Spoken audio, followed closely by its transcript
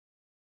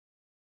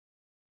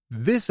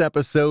This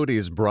episode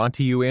is brought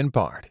to you in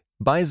part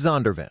by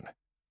Zondervan,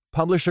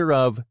 publisher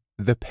of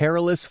The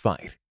Perilous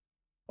Fight,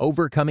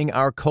 Overcoming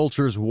Our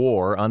Culture's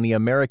War on the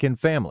American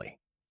Family,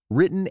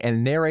 written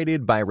and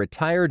narrated by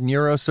retired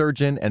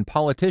neurosurgeon and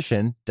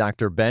politician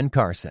Dr. Ben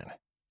Carson.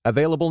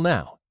 Available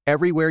now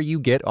everywhere you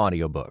get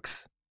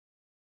audiobooks.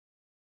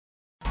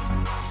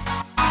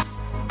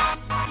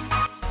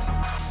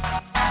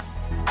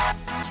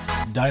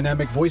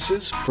 Dynamic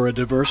voices for a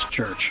diverse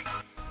church.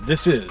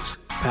 This is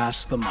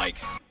Pass the Mic.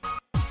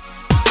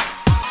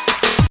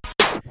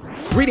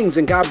 Greetings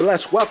and God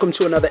bless. Welcome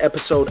to another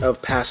episode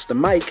of Pass the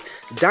Mic,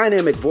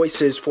 dynamic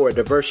voices for a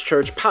diverse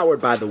church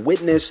powered by The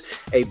Witness,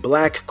 a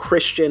Black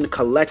Christian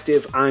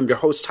collective. I'm your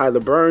host,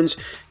 Tyler Burns.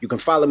 You can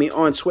follow me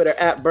on Twitter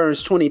at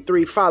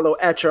Burns23. Follow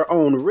at your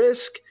own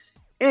risk.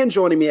 And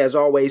joining me as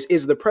always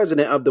is the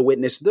president of The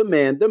Witness, the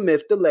man, the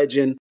myth, the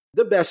legend,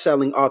 the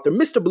best-selling author,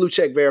 Mr. Blue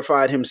Check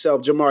Verified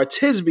himself, Jamar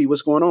Tisby.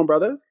 What's going on,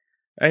 brother?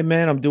 Hey,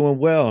 man, I'm doing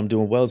well.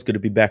 It's good to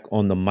be back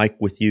on the mic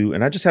with you.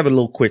 And I just have a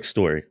little quick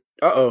story.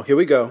 Uh-oh, here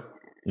we go.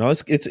 No,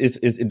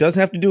 it doesn't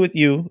have to do with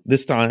you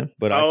this time,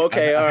 but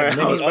okay, all right.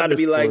 I was about to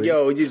be like,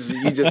 yo, you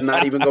just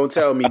not even gonna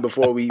tell me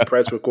before we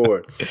press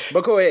record.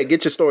 But go ahead,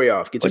 get your story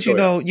off.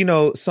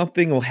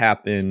 Something will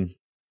happen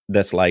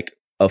that's like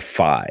a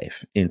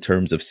 5 in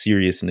terms of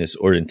seriousness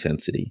or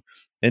intensity,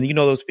 and you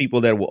know those people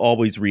that will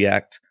always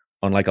react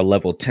on like a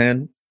level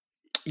 10.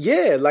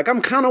 Yeah, like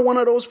I'm kind of one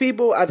of those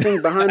people, I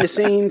think, behind the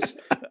scenes,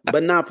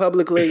 but not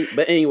publicly.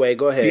 But anyway,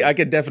 go ahead. See, I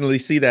could definitely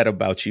see that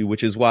about you,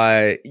 which is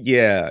why,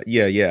 yeah.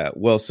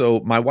 Well, so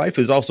my wife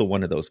is also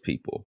one of those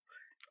people.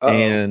 Uh-oh.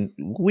 And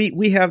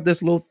we have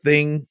this little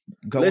thing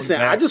going. Listen,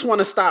 back. I just want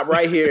to stop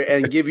right here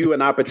and give you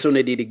an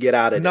opportunity to get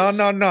out of this.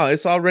 No.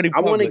 It's already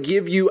public. I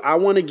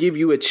want to give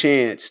you a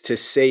chance to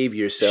save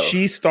yourself.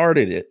 She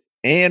started it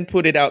and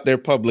put it out there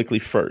publicly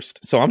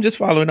first. So I'm just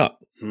following up.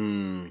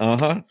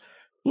 Uh-huh.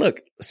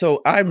 Look,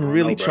 so I'm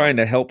really trying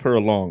to help her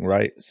along,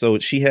 right? So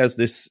she has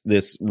this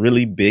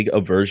really big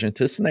aversion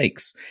to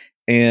snakes.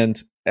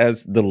 And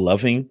as the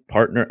loving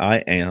partner I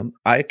am,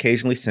 I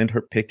occasionally send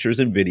her pictures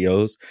and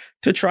videos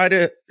to try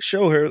to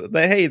show her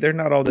that, hey, they're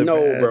not all that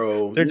bad.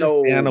 Bro. They're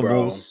just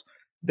animals.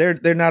 Bro.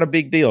 They're not a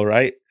big deal,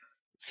 right?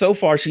 So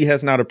far, she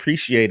has not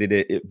appreciated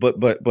it.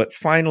 But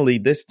finally,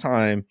 this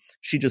time,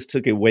 she just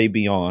took it way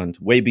beyond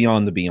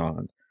the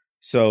beyond.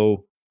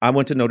 So I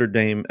went to Notre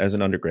Dame as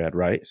an undergrad,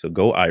 right? So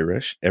go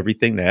Irish.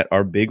 Everything that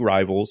our big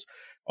rivals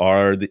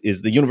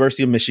is the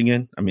University of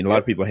Michigan. I mean, a lot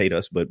of people hate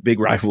us, but big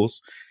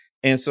rivals.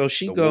 And so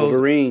she goes,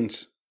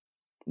 Wolverines.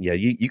 Yeah,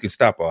 you can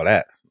stop all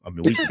that. I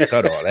mean, we can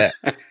cut all that.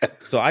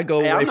 So I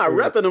go. Hey, I'm not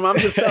repping them. I'm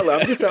just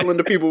telling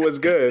the people what's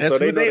good. That's so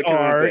who they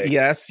are.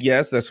 Yes,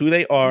 that's who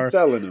they are. I'm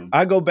telling them.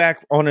 I go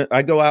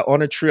out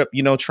on a trip,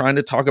 trying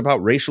to talk about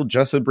racial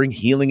justice, bring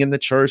healing in the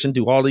church, and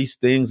do all these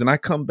things. And I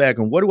come back,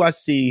 and what do I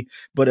see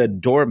but a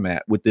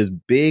doormat with this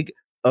big,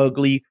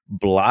 ugly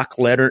block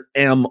letter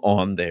M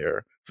on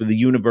there for the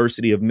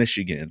University of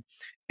Michigan?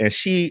 And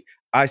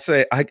I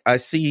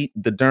see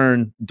the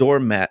darn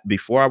doormat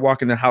before I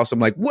walk in the house. I'm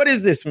like, what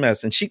is this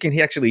mess? And she can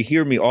actually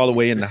hear me all the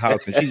way in the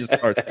house. And she just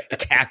starts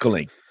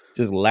cackling,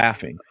 just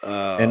laughing.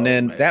 And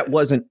then that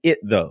wasn't it,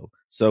 though.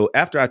 So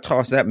after I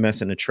toss that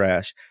mess in the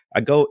trash,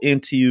 I go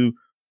into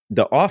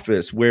the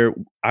office where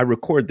I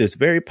record this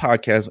very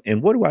podcast.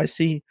 And what do I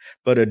see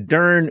but a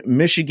darn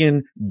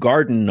Michigan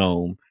garden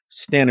gnome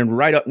standing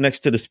right up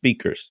next to the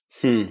speakers?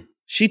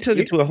 She took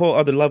it to a whole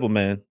other level,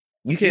 man.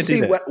 You can't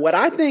see what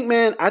I think,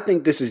 man. I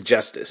think this is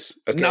justice.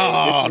 Okay,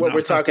 this is what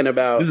we're talking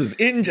about. This is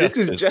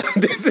injustice.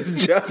 This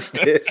is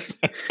justice.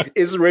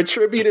 It's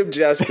retributive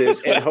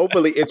justice, and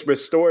hopefully, it's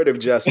restorative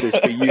justice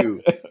for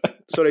you,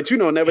 so that you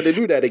know never to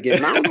do that again.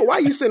 And I don't know why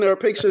you send her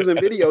pictures and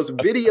videos.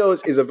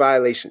 Videos is a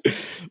violation.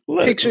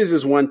 Pictures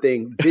is one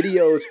thing.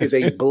 Videos is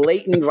a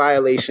blatant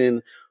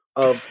violation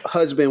of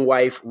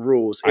husband-wife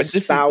rules. It's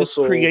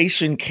spousal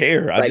creation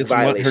care. I just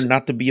want her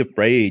not to be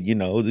afraid.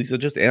 These are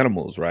just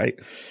animals, right?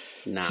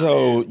 Nah,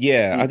 so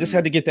yeah, I just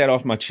had to get that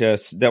off my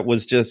chest. That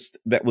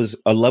was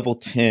a level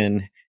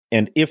 10.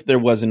 And if there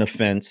was an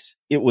offense,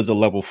 it was a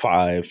level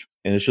 5,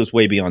 and it's just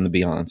way beyond the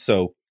beyond.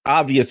 So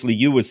obviously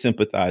you would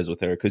sympathize with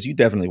her because you're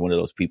definitely one of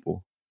those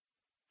people.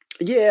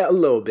 Yeah, a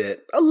little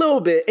bit.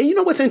 And you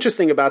know what's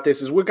interesting about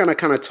this is we're going to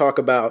kind of talk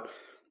about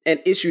an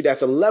issue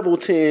that's a level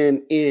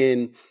 10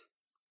 in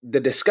the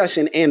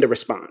discussion and the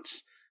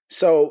response.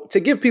 So to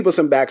give people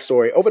some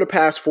backstory, over the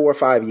past 4 or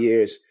 5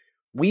 years,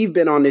 we've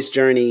been on this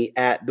journey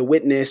at The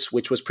Witness,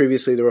 which was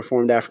previously the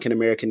Reformed African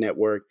American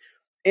Network,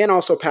 and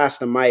also Pass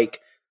the Mic,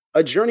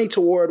 a journey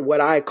toward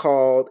what I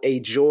called a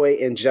joy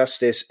and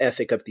justice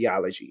ethic of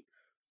theology.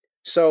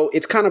 So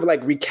it's kind of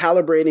like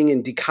recalibrating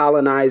and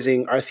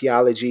decolonizing our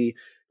theology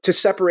to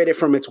separate it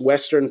from its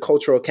Western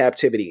cultural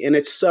captivity and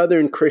its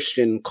Southern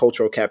Christian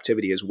cultural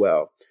captivity as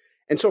well.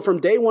 And so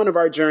from day one of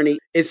our journey,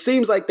 it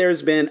seems like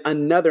there's been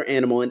another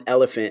animal, an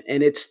elephant,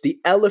 and it's the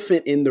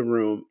elephant in the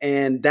room.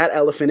 And that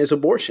elephant is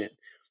abortion.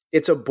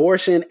 It's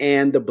abortion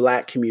and the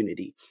Black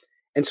community.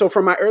 And so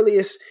from my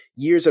earliest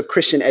years of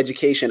Christian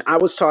education, I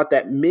was taught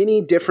that many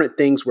different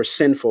things were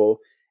sinful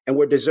and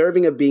were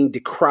deserving of being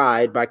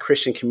decried by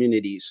Christian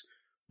communities.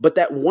 But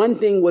that one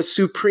thing was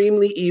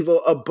supremely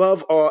evil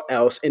above all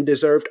else and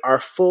deserved our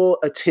full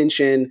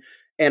attention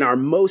and our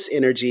most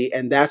energy.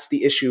 And that's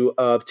the issue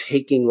of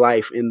taking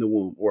life in the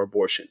womb, or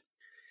abortion.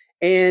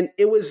 And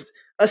it was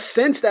a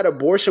sense that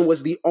abortion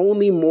was the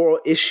only moral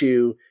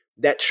issue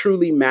that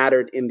truly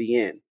mattered in the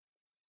end.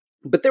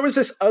 But there was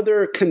this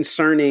other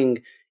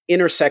concerning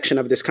intersection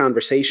of this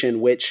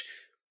conversation, which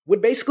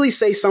would basically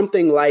say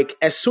something like,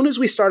 as soon as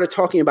we started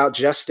talking about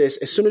justice,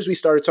 as soon as we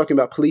started talking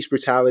about police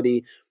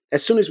brutality,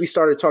 as soon as we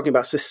started talking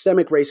about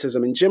systemic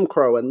racism and Jim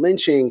Crow and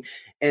lynching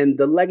and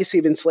the legacy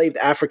of enslaved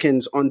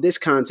Africans on this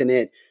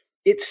continent,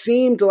 it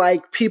seemed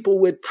like people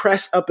would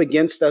press up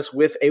against us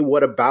with a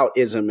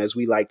whataboutism, as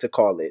we like to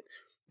call it.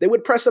 They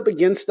would press up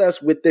against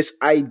us with this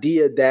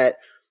idea that,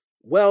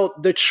 well,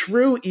 the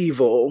true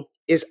evil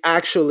is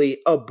actually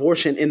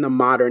abortion in the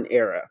modern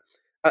era.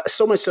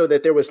 So much so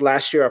that there was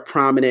last year a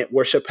prominent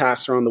worship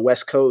pastor on the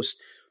West Coast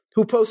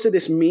who posted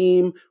this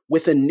meme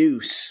with a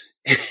noose.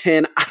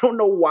 And I don't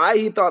know why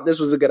he thought this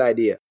was a good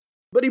idea,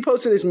 but he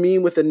posted this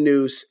meme with a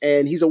noose,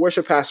 and he's a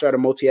worship pastor at a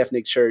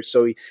multi-ethnic church.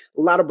 So a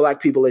lot of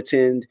Black people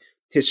attend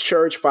his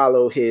church,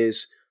 follow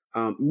his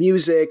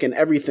music and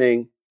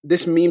everything.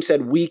 This meme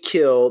said, "We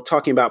kill,"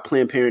 talking about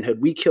Planned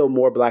Parenthood, "we kill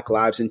more Black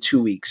lives in 2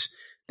 weeks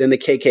than the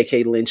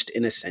KKK lynched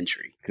in a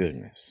century."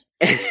 Goodness.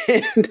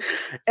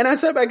 And I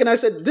sat back and I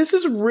said, this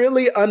is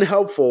really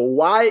unhelpful.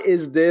 Why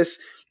is this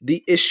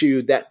the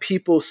issue that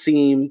people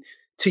seem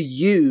to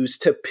use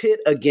to pit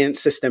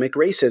against systemic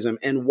racism?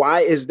 And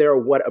why is there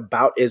a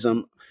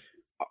whataboutism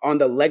on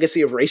the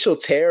legacy of racial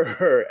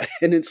terror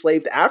and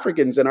enslaved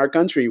Africans in our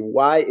country?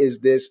 Why is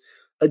this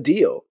a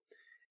deal?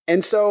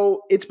 And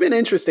so it's been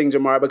interesting,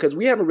 Jamar, because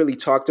we haven't really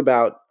talked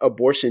about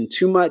abortion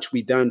too much.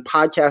 We've done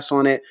podcasts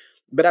on it,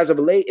 but as of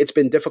late, it's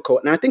been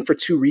difficult. And I think for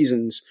two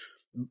reasons.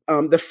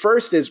 The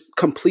first is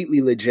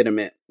completely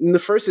legitimate. And the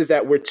first is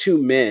that we're two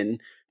men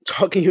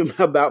talking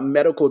about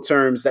medical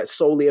terms that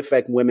solely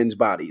affect women's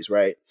bodies,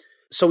 right?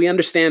 So we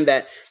understand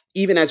that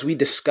even as we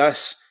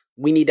discuss,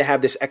 we need to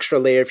have this extra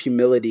layer of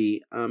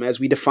humility as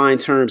we define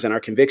terms and our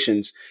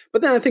convictions.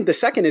 But then I think the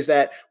second is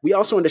that we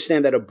also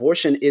understand that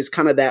abortion is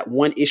kind of that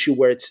one issue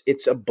where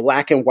it's a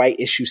black and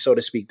white issue, so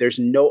to speak. There's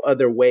no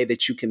other way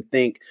that you can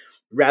think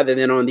rather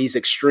than on these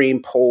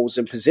extreme poles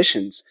and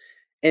positions.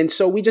 And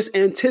so we just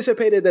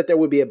anticipated that there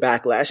would be a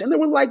backlash, and there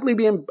would likely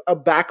be a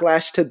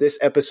backlash to this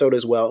episode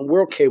as well. And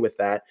we're okay with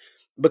that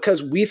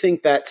because we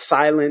think that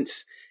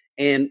silence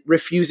and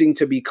refusing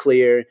to be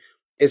clear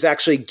is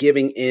actually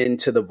giving in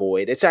to the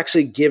void. It's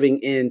actually giving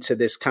in to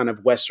this kind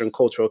of Western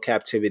cultural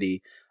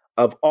captivity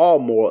of all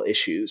moral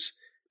issues.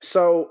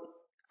 So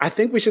I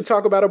think we should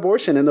talk about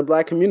abortion in the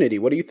Black community.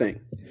 What do you think?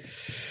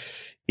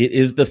 It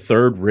is the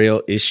third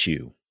rail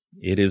issue.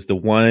 It is the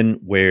one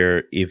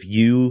where if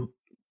you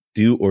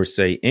do or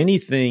say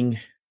anything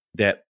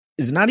that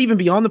is not even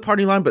beyond the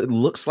party line, but it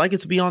looks like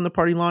it's beyond the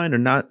party line or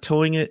not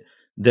towing it,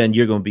 then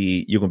you're going to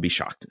be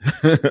shocked.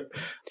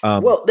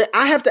 Well,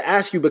 I have to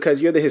ask you,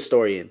 because you're the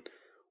historian,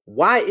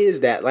 why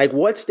is that? Like,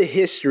 what's the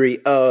history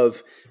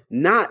of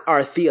not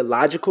our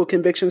theological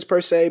convictions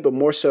per se, but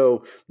more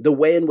so the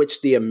way in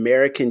which the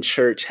American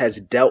church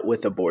has dealt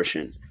with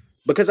abortion?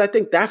 Because I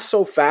think that's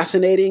so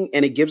fascinating,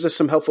 and it gives us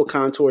some helpful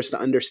contours to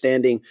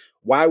understanding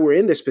why we're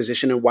in this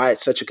position and why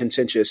it's such a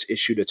contentious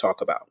issue to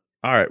talk about.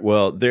 All right.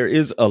 Well, there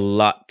is a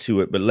lot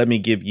to it, but let me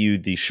give you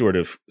the sort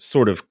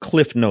of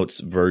Cliff Notes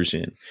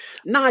version.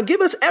 Nah, give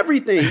us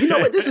everything. You know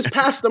what? This is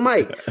Pass the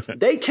Mic.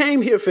 They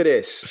came here for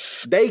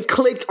this. They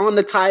clicked on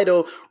the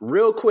title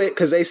real quick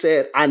because they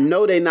said, I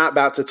know they're not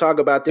about to talk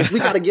about this. We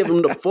got to give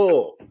them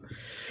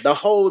the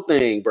whole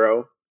thing,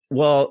 bro.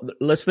 Well,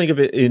 let's think of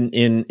it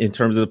in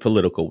terms of the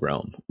political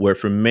realm, where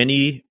for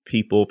many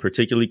people,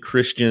 particularly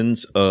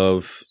Christians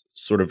of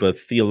sort of a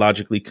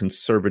theologically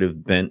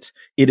conservative bent,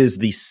 it is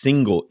the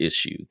single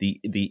issue,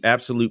 the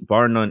absolute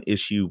bar none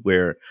issue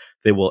where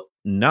they will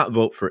not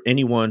vote for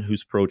anyone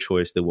who's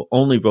pro-choice. They will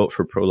only vote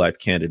for pro-life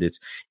candidates,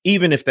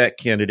 even if that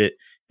candidate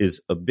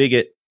is a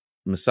bigot,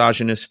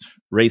 misogynist,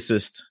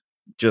 racist,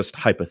 just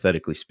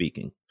hypothetically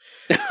speaking.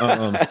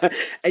 And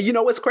you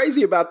know what's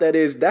crazy about that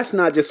is that's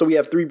not just, so we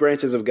have three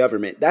branches of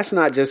government. That's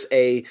not just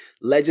a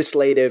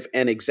legislative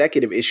and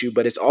executive issue,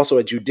 but it's also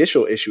a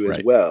judicial issue as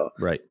well.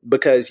 Right.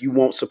 Because you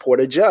won't support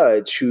a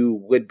judge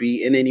who would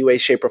be in any way,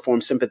 shape, or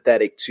form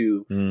sympathetic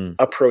to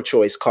a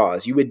pro-choice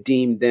cause. You would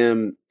deem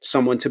them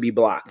someone to be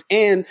blocked.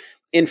 And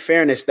in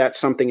fairness, that's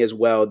something as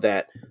well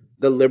that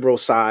the liberal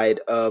side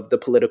of the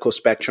political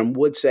spectrum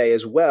would say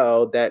as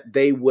well, that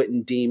they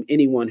wouldn't deem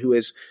anyone who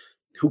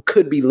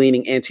could be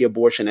leaning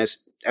anti-abortion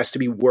as to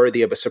be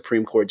worthy of a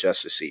Supreme Court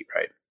justice seat,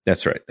 right?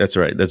 That's right. That's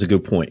right. That's a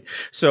good point.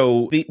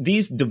 So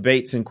these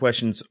debates and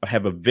questions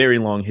have a very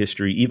long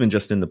history, even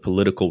just in the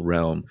political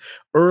realm.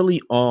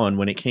 Early on,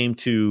 when it came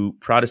to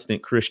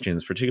Protestant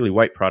Christians, particularly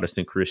white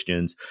Protestant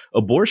Christians,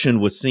 abortion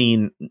was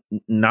seen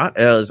not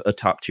as a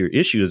top tier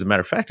issue. As a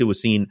matter of fact, it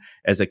was seen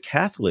as a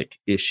Catholic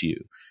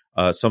issue.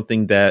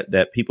 something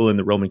that people in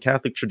the Roman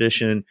Catholic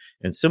tradition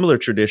and similar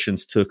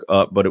traditions took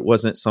up, but it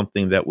wasn't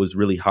something that was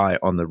really high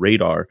on the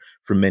radar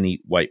for many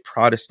white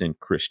Protestant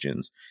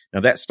Christians.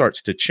 Now that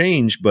starts to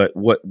change, but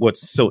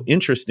what's so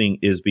interesting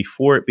is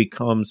before it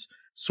becomes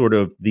sort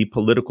of the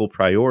political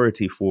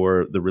priority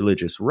for the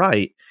religious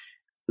right,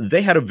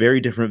 they had a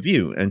very different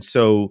view. And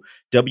so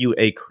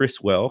W.A.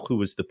 Criswell, who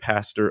was the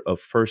pastor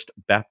of First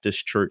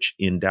Baptist Church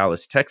in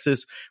Dallas,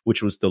 Texas,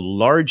 which was the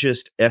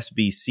largest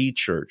SBC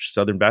church,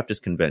 Southern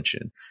Baptist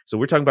Convention. So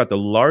we're talking about the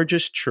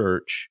largest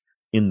church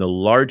in the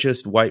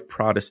largest white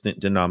Protestant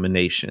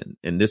denomination.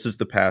 And this is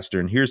the pastor.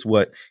 And here's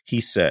what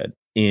he said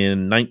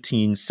in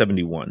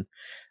 1971.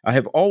 I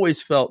have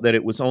always felt that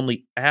it was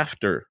only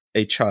after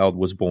a child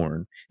was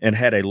born and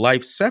had a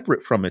life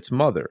separate from its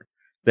mother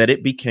that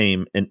it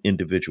became an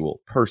individual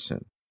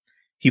person.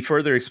 He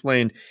further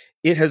explained,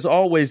 it has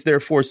always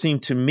therefore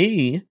seemed to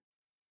me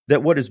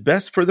that what is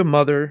best for the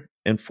mother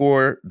and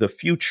for the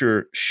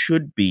future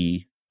should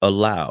be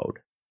allowed.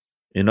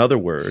 In other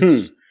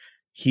words,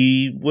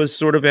 he was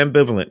sort of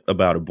ambivalent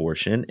about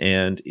abortion.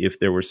 And if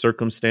there were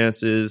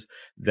circumstances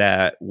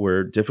that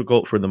were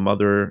difficult for the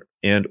mother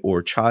and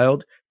or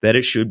child, that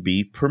it should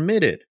be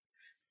permitted.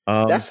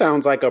 That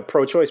sounds like a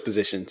pro-choice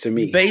position to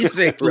me.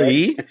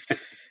 Basically.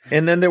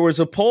 And then there was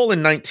a poll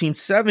in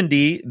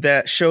 1970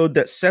 that showed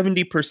that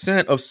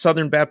 70% of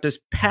Southern Baptist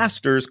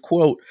pastors,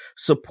 quote,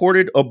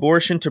 supported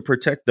abortion to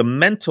protect the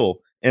mental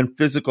and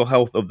physical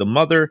health of the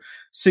mother.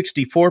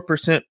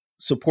 64%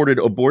 supported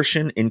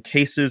abortion in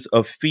cases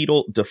of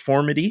fetal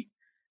deformity,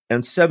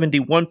 and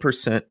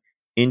 71%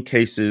 in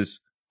cases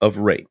of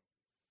rape.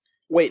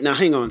 Wait, now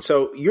hang on.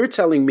 So you're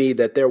telling me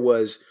that there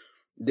was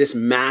this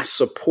mass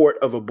support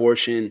of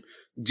abortion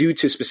due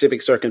to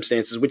specific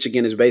circumstances, which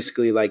again is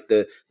basically like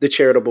the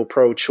charitable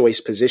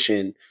pro-choice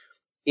position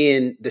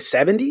in the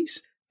 70s?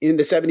 In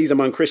the 70s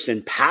among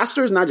Christian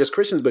pastors, not just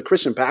Christians, but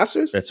Christian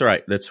pastors? That's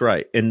right. That's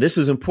right. And this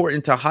is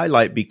important to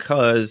highlight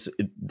because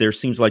there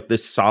seems like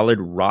this solid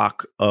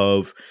rock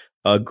of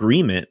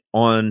agreement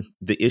on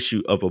the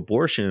issue of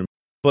abortion.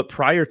 But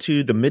prior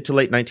to the mid to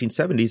late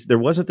 1970s, there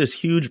wasn't this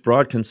huge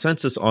broad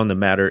consensus on the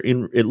matter,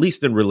 at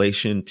least in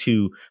relation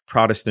to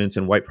Protestants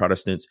and white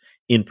Protestants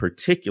in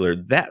particular.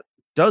 That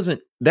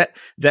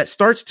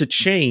starts to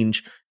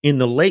change in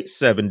the late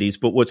 70s.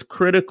 But what's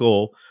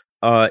critical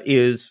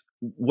is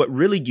what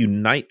really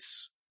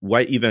unites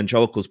white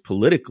evangelicals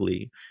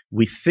politically.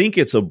 We think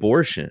it's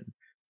abortion,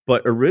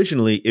 but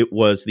originally it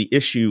was the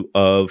issue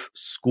of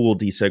school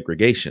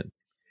desegregation.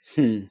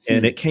 And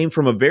it came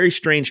from a very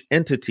strange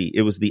entity.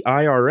 It was the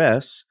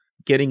IRS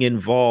getting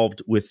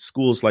involved with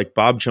schools like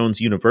Bob Jones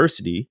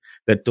University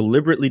that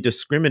deliberately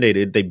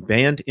discriminated. They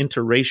banned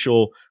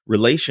interracial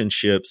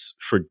relationships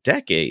for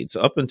decades,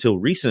 up until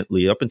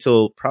recently, up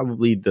until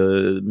probably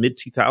the mid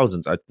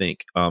 2000s, I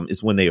think,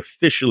 is when they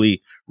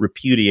officially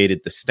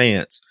repudiated the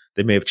stance.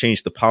 They may have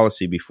changed the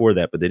policy before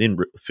that, but they didn't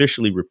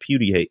officially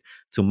repudiate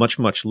till much,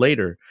 much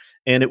later.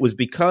 And it was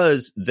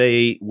because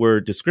they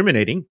were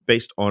discriminating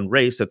based on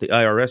race that the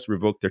IRS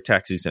revoked their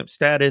tax-exempt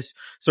status.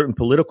 Certain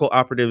political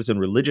operatives and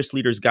religious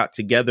leaders got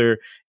together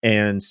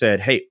and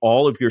said, hey,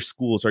 all of your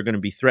schools are going to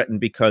be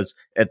threatened because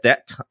at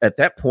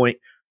that point,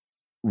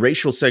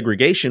 racial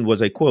segregation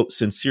was a, quote,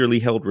 sincerely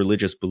held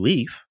religious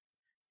belief.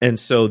 And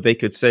so they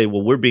could say,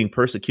 well, we're being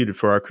persecuted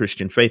for our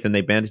Christian faith. And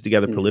they banded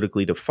together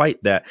politically to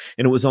fight that.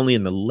 And it was only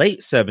in the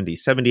late 70s,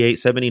 78,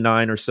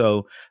 79 or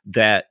so,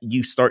 that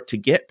you start to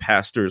get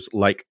pastors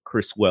like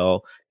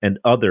Criswell and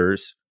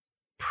others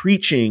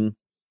preaching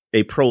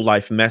a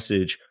pro-life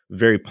message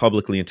very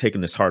publicly and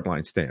taking this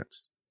hardline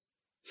stance.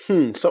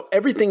 So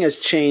everything has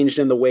changed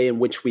in the way in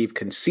which we've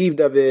conceived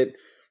of it,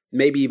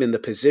 maybe even the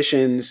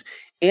positions.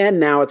 And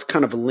now it's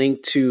kind of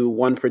linked to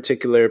one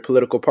particular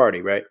political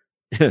party, right?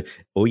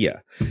 Oh, yeah.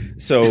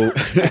 So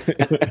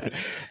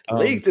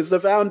linked is the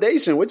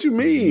foundation. What you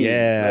mean?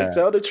 Yeah. Like,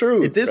 tell the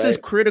truth. This right? is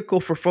critical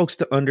for folks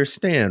to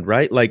understand,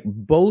 right? Like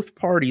both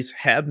parties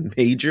have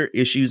major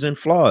issues and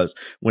flaws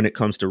when it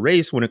comes to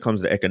race, when it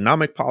comes to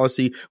economic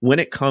policy, when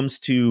it comes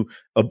to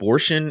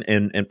abortion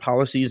and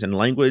policies and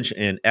language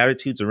and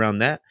attitudes around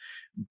that.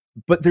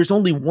 But there's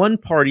only one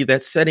party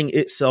that's setting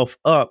itself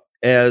up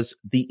as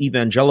the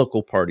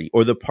evangelical party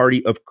or the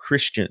party of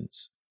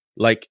Christians.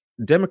 Like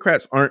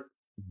Democrats aren't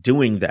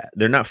doing that.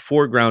 They're not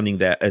foregrounding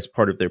that as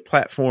part of their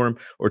platform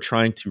or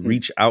trying to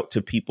reach out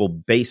to people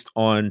based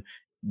on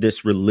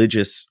this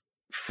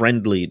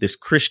this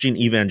Christian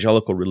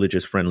evangelical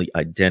religious friendly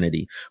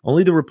identity.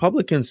 Only the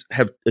Republicans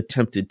have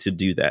attempted to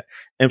do that.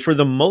 And for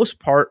the most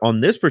part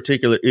on this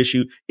particular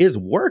issue, it's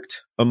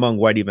worked among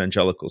white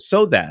evangelicals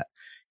so that,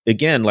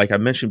 again, like I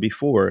mentioned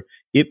before,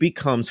 it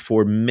becomes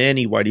for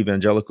many white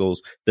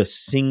evangelicals the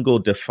single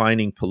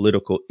defining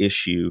political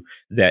issue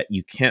that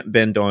you can't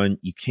bend on,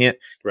 you can't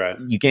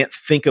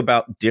think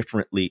about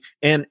differently.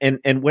 And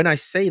when I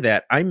say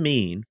that, I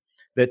mean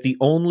that the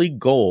only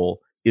goal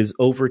is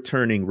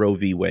overturning Roe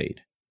v. Wade.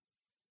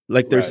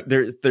 Like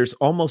there's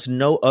almost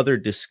no other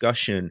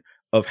discussion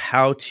of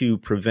how to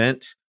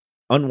prevent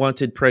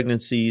unwanted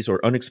pregnancies or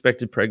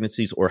unexpected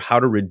pregnancies or how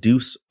to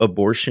reduce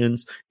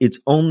abortions, it's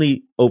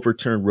only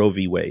overturned Roe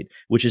v. Wade,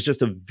 which is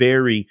just a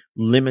very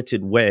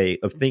limited way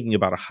of thinking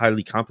about a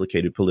highly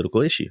complicated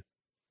political issue.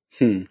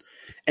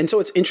 And so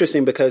it's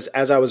interesting because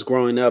as I was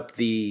growing up,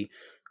 the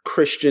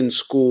Christian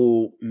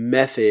school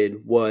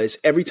method was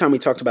every time we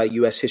talked about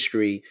U.S.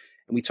 history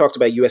and we talked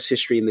about U.S.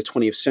 history in the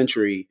 20th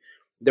century,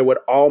 there would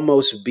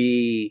almost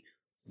be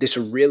this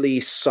really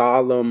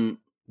solemn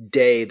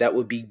day that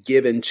would be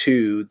given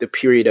to the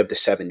period of the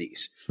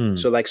 70s.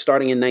 So like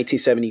starting in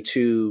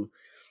 1972,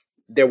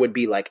 there would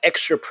be like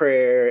extra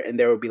prayer and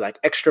there would be like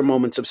extra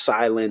moments of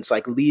silence,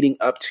 like leading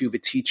up to the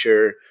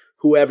teacher,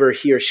 whoever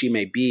he or she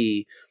may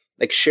be,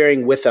 like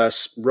sharing with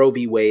us Roe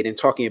v. Wade and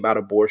talking about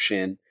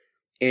abortion.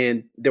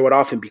 And there would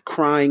often be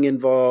crying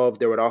involved.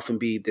 There would often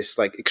be this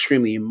like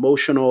extremely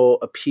emotional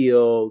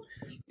appeal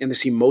and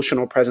this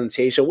emotional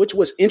presentation, which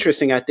was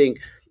interesting, I think,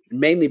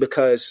 mainly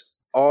because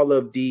all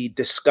of the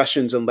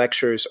discussions and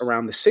lectures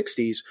around the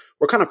 60s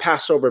were kind of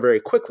passed over very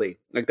quickly.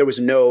 Like there was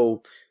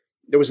no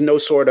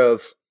sort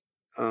of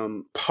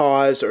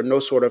pause or no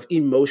sort of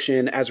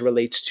emotion as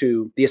relates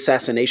to the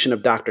assassination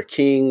of Dr.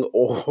 King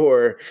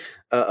or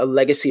a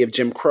legacy of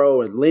Jim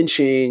Crow and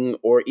lynching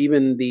or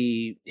even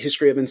the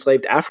history of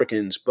enslaved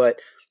Africans.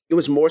 But it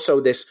was more so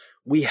this,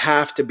 we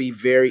have to be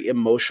very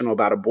emotional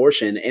about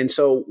abortion. And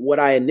so what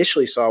I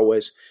initially saw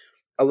was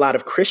a lot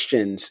of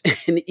Christians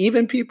and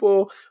even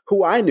people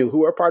who I knew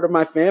who are part of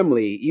my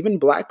family, even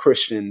Black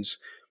Christians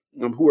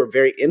who were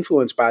very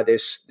influenced by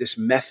this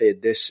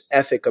method, this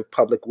ethic of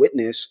public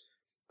witness,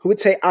 who would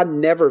say, I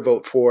never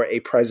vote for a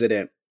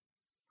president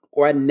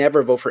or I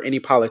never vote for any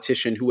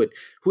politician who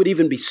would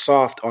even be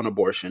soft on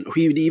abortion,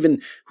 who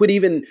would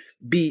even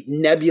be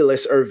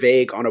nebulous or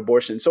vague on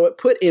abortion. So it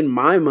put in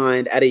my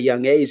mind at a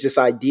young age this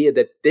idea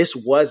that this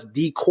was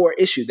the core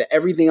issue, that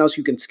everything else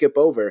you can skip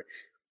over.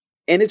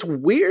 And it's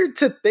weird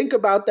to think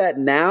about that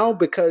now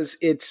because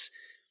it's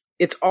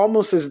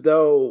almost as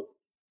though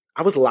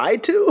I was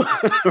lied to,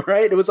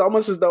 right? It was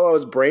almost as though I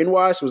was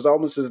brainwashed. It was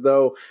almost as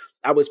though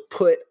I was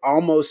put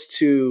almost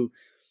to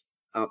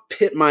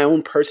pit my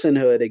own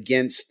personhood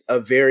against a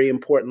very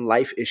important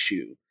life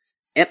issue.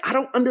 And I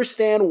don't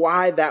understand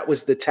why that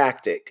was the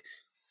tactic.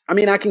 I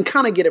mean, I can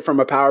kind of get it from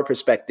a power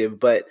perspective,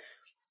 but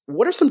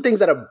what are some things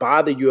that have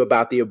bothered you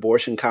about the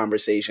abortion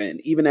conversation?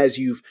 Even as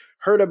you've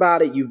heard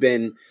about it, you've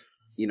been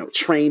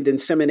trained in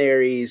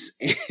seminaries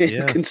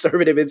and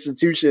conservative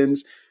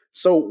institutions.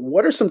 So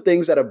what are some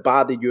things that have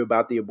bothered you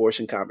about the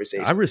abortion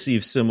conversation? I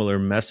received similar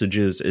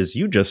messages as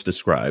you just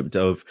described,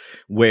 of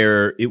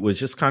where it was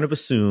just kind of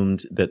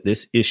assumed that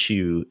this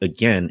issue,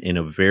 again, in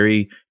a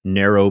very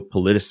narrow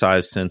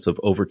politicized sense of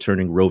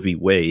overturning Roe v.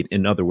 Wade.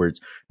 In other words,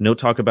 no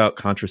talk about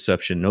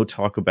contraception, no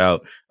talk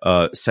about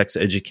sex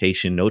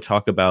education, no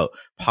talk about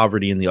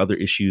poverty and the other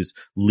issues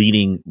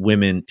leading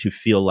women to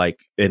feel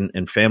like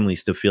and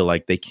families to feel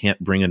like they can't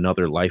bring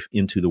another life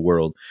into the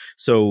world.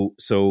 So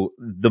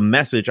the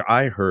message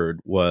I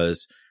heard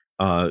was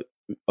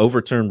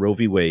overturn Roe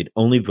v. Wade,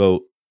 only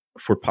vote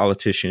for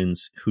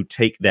politicians who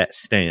take that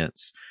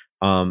stance.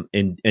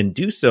 And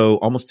do so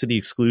almost to the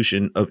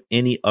exclusion of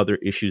any other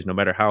issues, no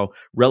matter how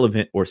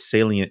relevant or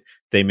salient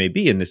they may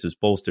be. And this is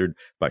bolstered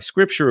by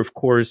scripture, of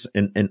course.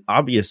 And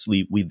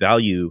obviously we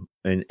value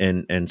and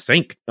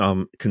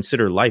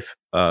consider life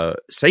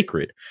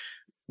sacred.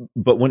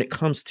 But when it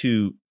comes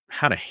to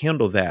how to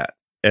handle that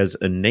as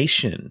a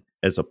nation,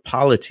 as a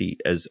polity,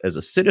 as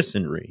a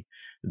citizenry,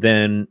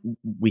 then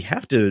we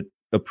have to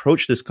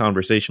approach this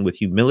conversation with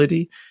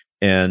humility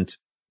and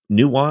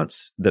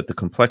nuance that the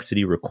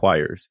complexity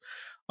requires.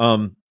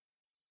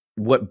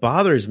 What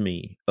bothers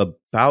me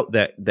about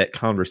that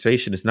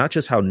conversation is not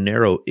just how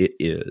narrow it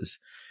is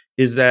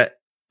that,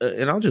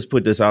 and I'll just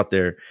put this out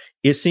there,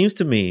 it seems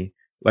to me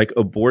like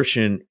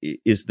abortion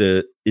is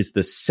the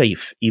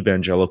safe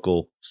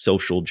evangelical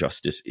social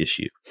justice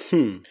issue.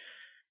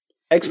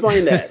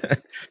 Explain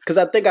that, because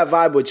I think I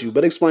vibe with you,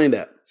 but explain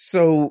that.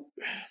 So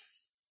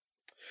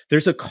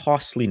there's a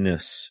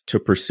costliness to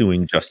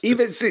pursuing justice.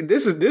 Even see,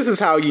 this is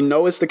how you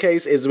know it's the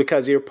case, is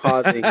because you're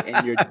pausing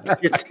and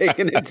you're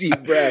taking a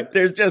deep breath.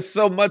 There's just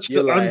so much to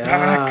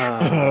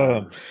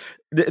unpack.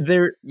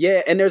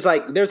 And there's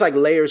like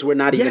layers we're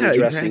not even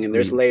addressing, exactly. And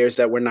there's layers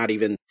that we're not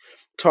even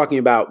talking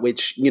about,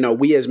 which,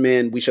 we as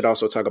men, we should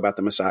also talk about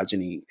the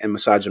misogyny and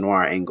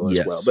misogynoir angle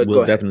as well. But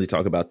we'll definitely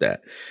talk about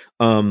that.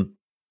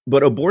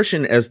 But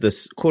abortion as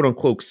this quote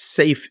unquote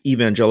safe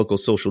evangelical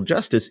social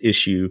justice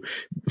issue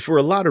for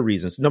a lot of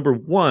reasons. Number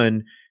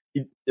one,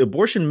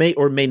 abortion may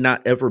or may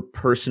not ever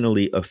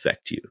personally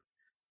affect you.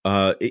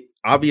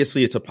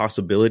 Obviously it's a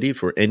possibility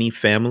for any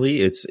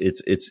family.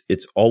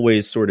 It's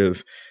always sort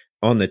of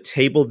on the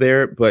table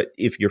there. But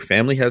if your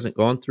family hasn't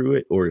gone through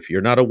it, or if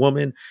you're not a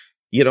woman,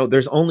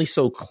 there's only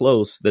so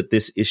close that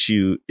this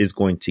issue is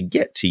going to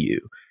get to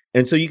you.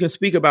 And so you can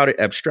speak about it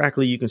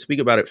abstractly, you can speak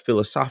about it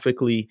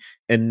philosophically,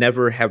 and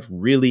never have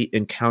really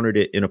encountered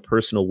it in a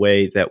personal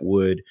way that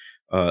would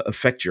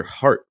affect your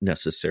heart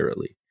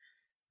necessarily.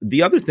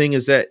 The other thing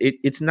is that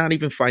it's not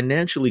even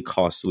financially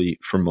costly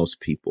for most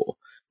people.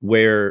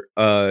 where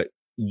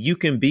you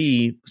can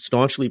be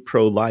staunchly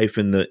pro-life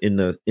in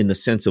the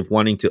sense of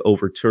wanting to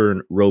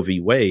overturn Roe v.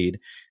 Wade,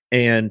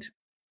 and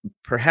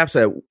perhaps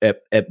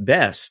at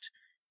best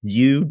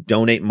you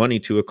donate money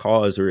to a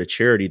cause or a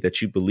charity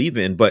that you believe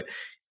in, but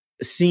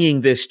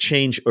seeing this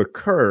change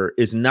occur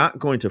is not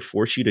going to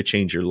force you to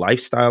change your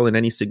lifestyle in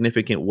any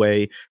significant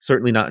way,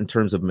 certainly not in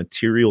terms of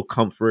material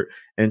comfort.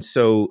 And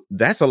so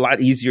that's a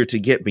lot easier to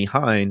get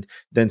behind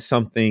than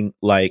something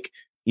like,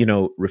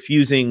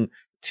 refusing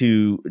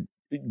to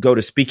go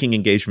to speaking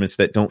engagements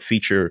that don't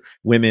feature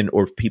women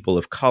or people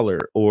of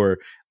color, or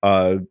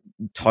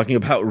talking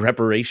about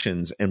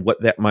reparations and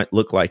what that might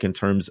look like in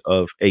terms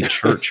of a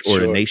church or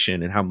Sure. a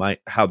nation, and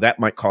how that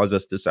might cause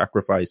us to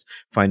sacrifice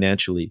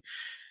financially.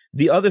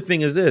 The other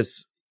thing is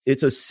this: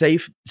 it's a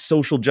safe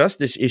social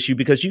justice issue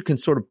because you can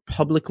sort of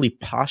publicly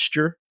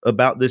posture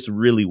about this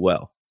really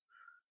well.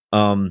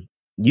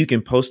 You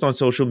can post on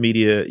social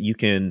media, you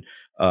can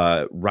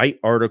write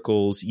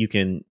articles, you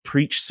can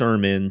preach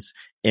sermons,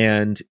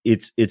 and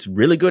it's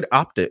really good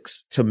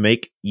optics to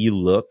make you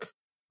look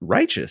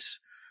righteous.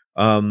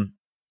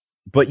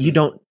 But you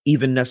don't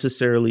even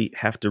necessarily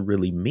have to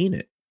really mean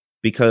it,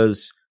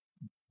 because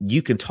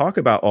you can talk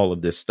about all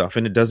of this stuff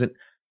and it doesn't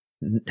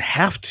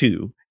have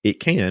to. It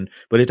can,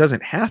 but it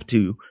doesn't have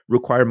to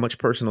require much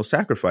personal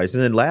sacrifice.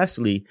 And then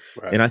lastly,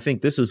 Right. and I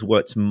think this is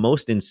what's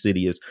most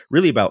insidious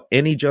really about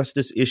any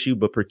justice issue,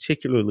 but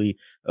particularly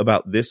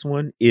about this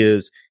one,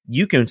 is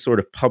you can sort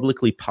of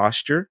publicly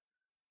posture,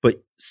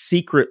 but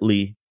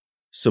secretly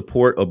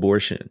support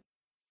abortion.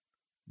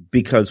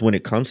 Because when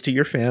it comes to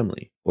your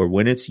family, or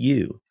when it's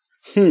you,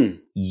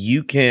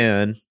 you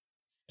can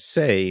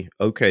say,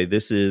 okay,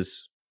 this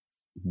is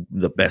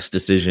the best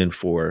decision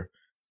for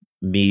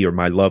me or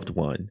my loved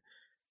one,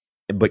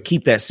 but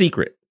keep that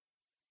secret.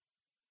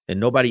 And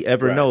nobody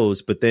ever Right.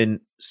 knows, but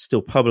then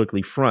still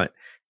publicly front.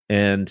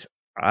 And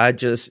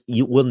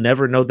you will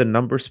never know the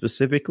number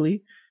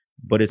specifically,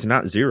 but it's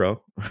not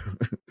zero.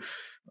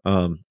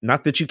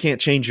 Not that you can't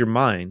change your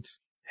mind,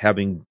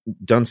 having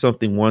done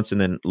something once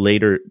and then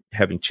later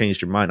having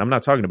changed your mind. I'm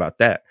not talking about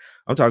that.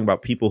 I'm talking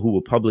about people who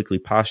will publicly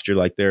posture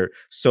like they're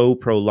so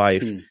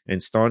pro-life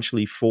and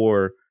staunchly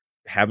for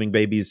having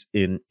babies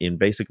in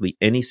basically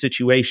any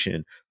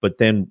situation. But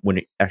then when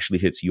it actually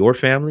hits your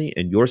family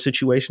and your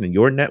situation and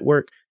your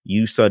network,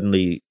 you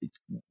suddenly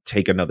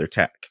take another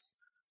tack.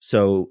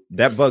 So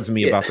that bugs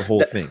me about the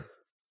whole thing.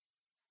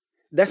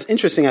 That's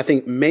interesting, I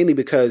think, mainly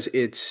because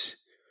it's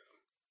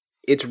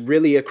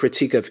really a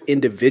critique of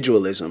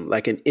individualism,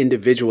 like an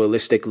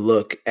individualistic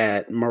look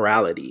at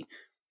morality.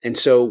 And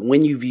so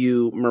when you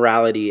view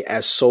morality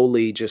as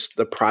solely just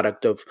the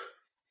product of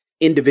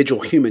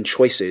individual human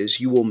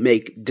choices, you will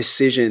make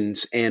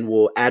decisions and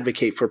will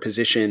advocate for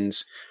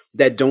positions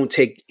that don't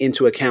take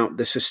into account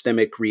the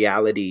systemic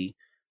reality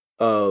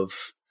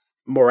of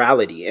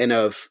morality and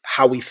of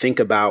how we think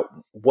about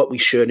what we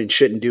should and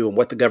shouldn't do and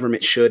what the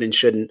government should and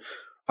shouldn't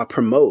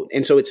promote.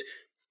 And so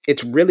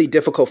it's really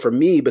difficult for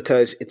me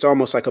because it's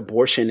almost like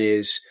abortion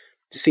is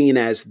seen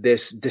as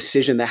this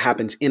decision that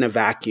happens in a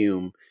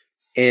vacuum,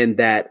 and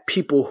that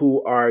people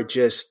who are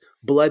just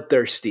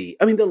bloodthirsty.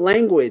 I mean, the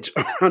language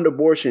around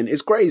abortion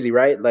is crazy,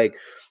 right? Like,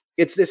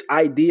 it's this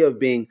idea of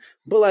being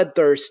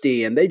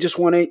bloodthirsty and they just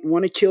want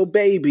to kill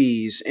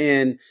babies.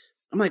 And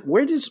I'm like,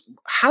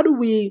 how do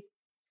we,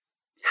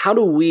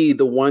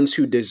 the ones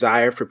who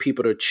desire for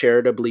people to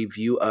charitably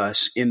view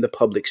us in the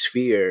public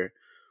sphere,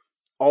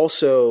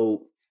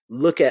 also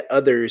look at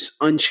others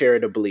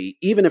uncharitably,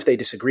 even if they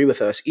disagree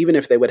with us, even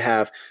if they would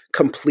have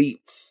complete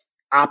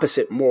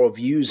opposite moral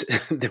views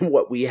than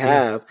what we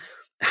have?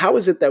 How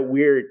is it that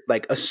we're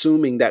like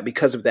assuming that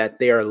because of that,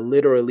 they are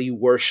literally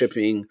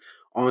worshiping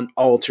on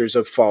altars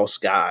of false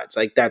gods?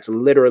 Like, that's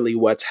literally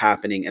what's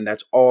happening, and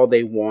that's all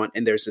they want.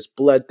 And there's this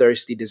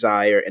bloodthirsty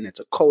desire, and it's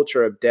a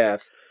culture of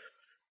death.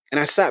 And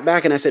I sat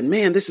back and I said,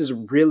 man, this is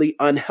really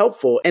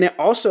unhelpful. And it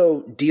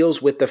also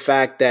deals with the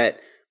fact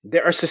that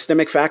there are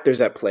systemic factors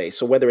at play.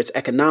 So whether it's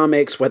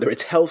economics, whether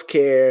it's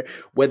healthcare,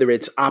 whether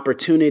it's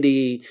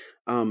opportunity,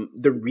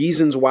 the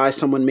reasons why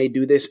someone may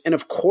do this. And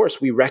of course,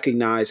 we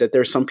recognize that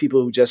there are some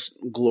people who just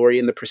glory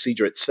in the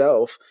procedure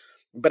itself.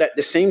 But at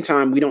the same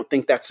time, we don't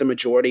think that's the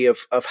majority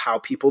of how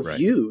people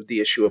view the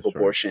issue of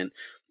abortion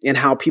and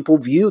how people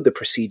view the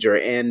procedure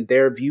and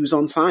their views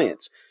on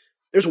science.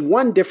 There's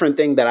one different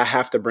thing that I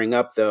have to bring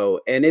up,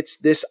 though, and it's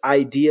this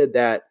idea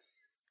that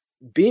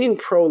being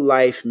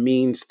pro-life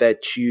means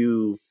that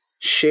you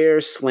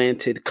share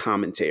slanted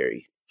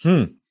commentary.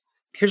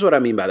 Here's what I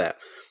mean by that.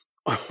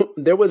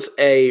 There was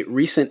a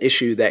recent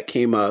issue that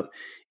came up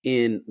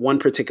in one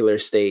particular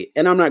state,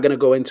 and I'm not going to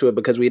go into it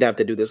because we'd have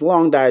to do this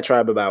long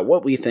diatribe about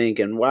what we think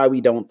and why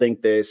we don't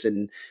think this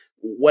and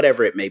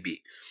whatever it may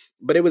be.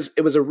 But it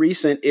was a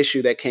recent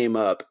issue that came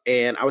up,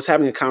 and I was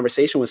having a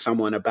conversation with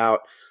someone about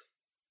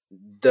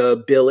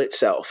the bill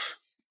itself.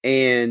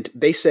 And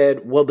they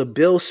said, well, the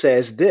bill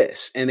says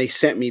this. And they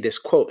sent me this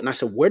quote. And I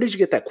said, where did you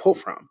get that quote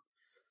from?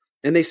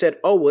 And they said,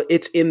 oh, well,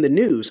 it's in the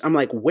news. I'm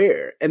like,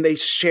 where? And they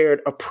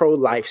shared a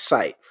pro-life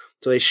site.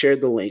 So they shared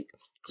the link.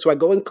 So I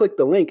go and click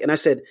the link and I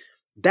said,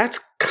 that's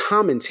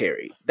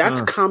commentary.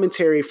 That's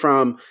commentary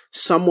from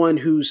someone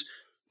who's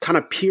kind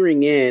of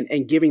peering in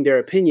and giving their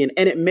opinion.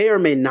 And it may or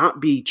may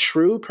not be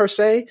true per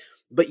se,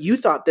 but you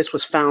thought this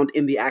was found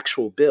in the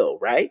actual bill,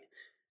 right?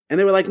 And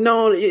they were like,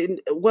 no,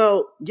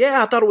 well,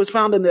 yeah, I thought it was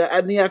found in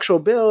the actual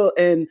bill.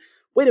 And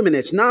wait a minute,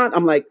 it's not.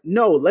 I'm like,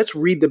 no, let's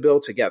read the bill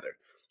together.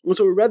 And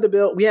so we read the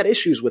bill. We had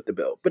issues with the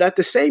bill, but at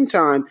the same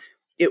time,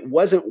 it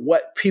wasn't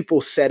what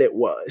people said it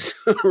was,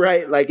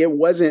 right? Like it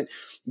wasn't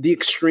the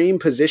extreme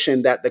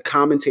position that the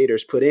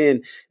commentators put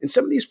in. And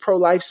some of these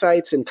pro-life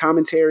sites and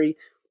commentary,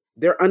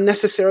 they're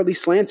unnecessarily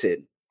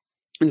slanted.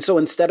 And so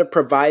instead of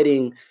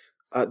providing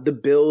the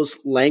bill's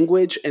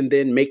language and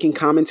then making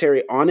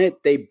commentary on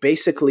it, they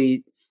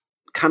basically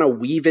kind of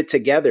weave it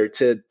together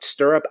to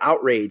stir up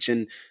outrage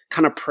and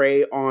kind of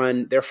prey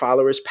on their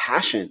followers'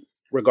 passion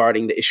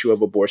regarding the issue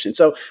of abortion.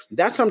 So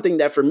that's something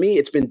that for me,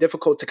 it's been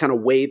difficult to kind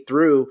of wade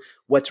through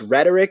what's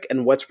rhetoric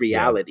and what's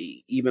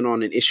reality, even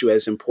on an issue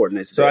as important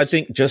as this. So I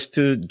think just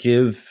to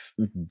give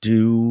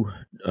due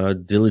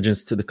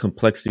diligence to the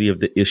complexity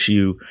of the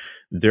issue,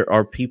 there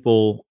are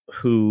people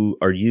who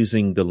are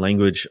using the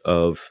language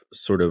of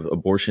sort of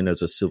abortion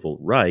as a civil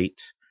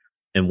right.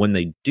 And when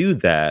they do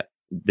that,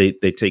 they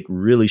take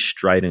really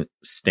strident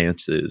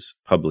stances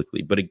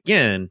publicly. But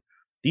again,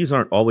 these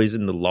aren't always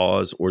in the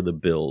laws or the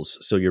bills.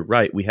 So you're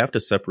right. We have to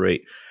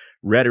separate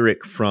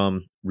rhetoric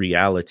from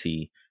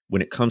reality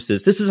when it comes to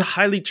this. This is a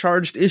highly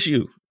charged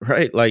issue,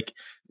 right? Like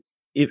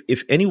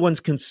if anyone's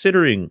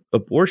considering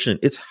abortion,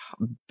 it's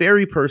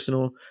very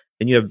personal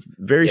and you have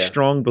very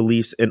strong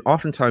beliefs and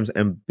oftentimes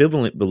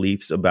ambivalent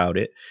beliefs about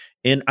it.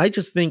 And I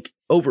just think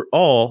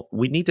overall,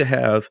 we need to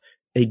have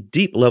a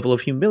deep level of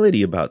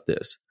humility about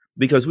this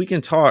because we can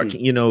talk,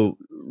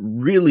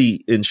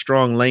 really in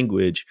strong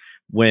language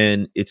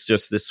when it's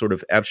just this sort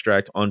of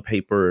abstract on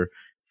paper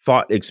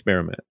thought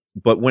experiment.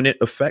 But when it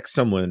affects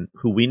someone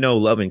who we know,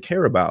 love, and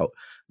care about,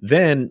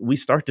 then we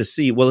start to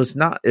see, well, it's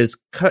not as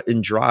cut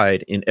and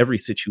dried in every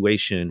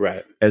situation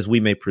as we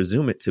may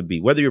presume it to be,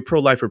 whether you're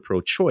pro-life or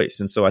pro-choice.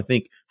 And so I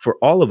think for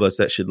all of us,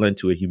 that should lend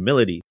to a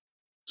humility.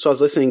 So I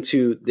was listening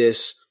to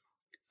this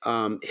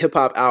hip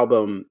hop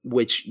album,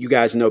 which you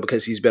guys know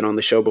because he's been on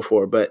the show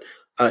before, but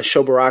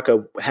Sho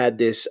Baraka had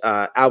this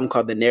album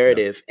called The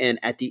Narrative. And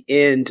at the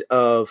end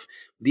of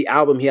the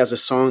album, he has a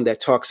song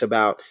that talks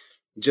about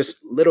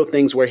just little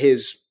things where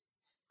his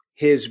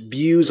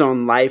views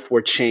on life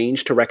were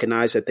changed to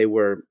recognize that they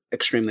were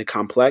extremely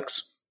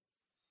complex.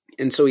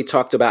 And so he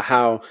talked about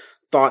how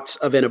thoughts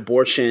of an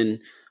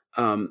abortion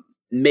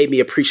made me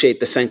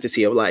appreciate the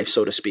sanctity of life,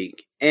 so to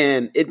speak.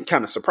 And it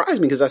kind of surprised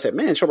me because I said,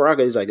 man, Sho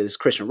Baraka is like this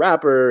Christian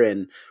rapper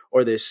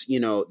or this,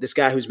 this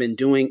guy who's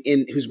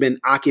been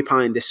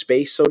occupying this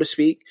space, so to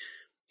speak.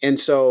 And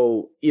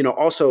so,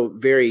 also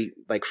very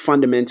like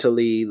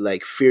fundamentally,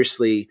 like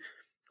fiercely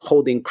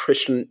holding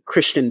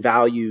Christian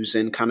values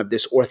and kind of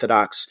this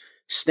orthodox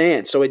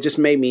stance. So it just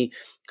made me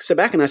sit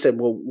back and I said,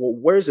 well,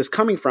 where's this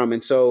coming from?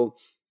 And so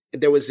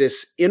there was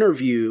this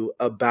interview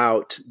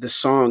about the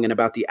song and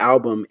about the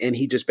album. And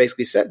he just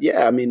basically said,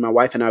 yeah, I mean, my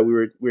wife and I,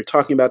 we were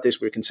talking about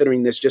this. We were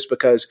considering this just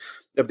because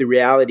of the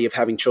reality of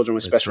having children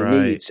with special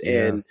needs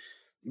and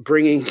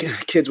bringing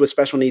kids with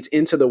special needs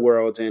into the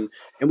world. And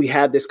we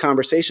had this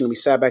conversation and we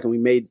sat back and we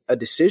made a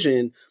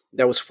decision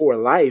that was for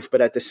life.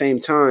 But at the same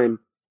time,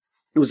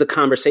 it was a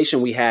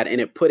conversation we had and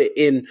it put it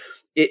in,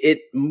 it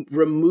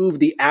removed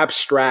the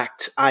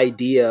abstract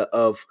idea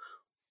of,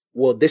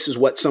 well, this is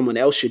what someone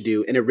else should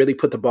do. And it really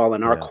put the ball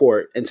in our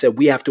court and said,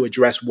 we have to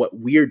address what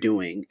we're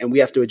doing. And we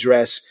have to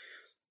address,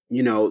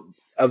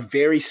 a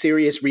very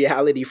serious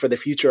reality for the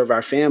future of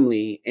our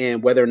family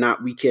and whether or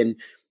not we can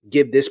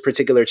give this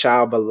particular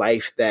child a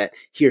life that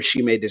he or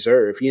she may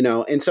deserve,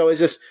 And so it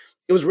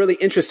was really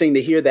interesting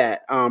to hear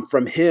that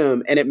from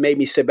him. And it made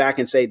me sit back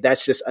and say,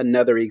 that's just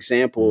another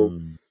example.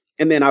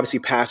 And then obviously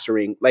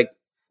pastoring, like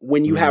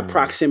when you have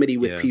proximity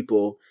with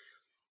people,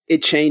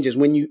 it changes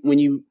when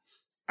you,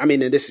 I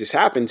mean, and this just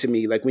happened to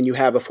me, like when you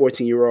have a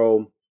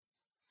 14-year-old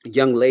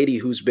young lady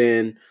who's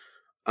been,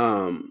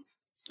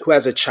 who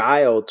has a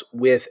child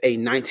with a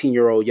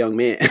 19-year-old young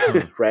man,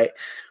 right?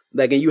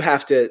 Like, and you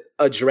have to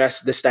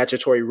address the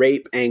statutory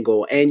rape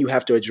angle and you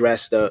have to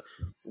address the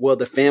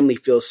family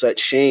feels such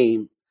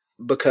shame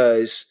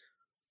because,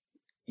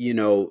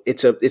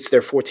 it's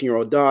their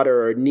 14-year-old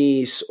daughter or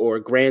niece or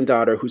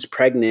granddaughter who's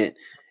pregnant.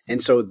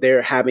 And so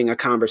they're having a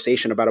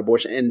conversation about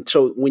abortion. And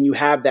so when you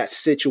have that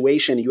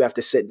situation, you have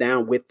to sit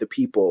down with the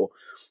people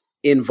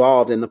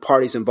involved and the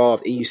parties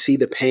involved, and you see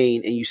the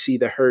pain and you see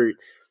the hurt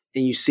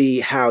and you see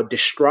how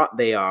distraught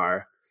they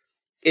are.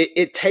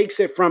 It takes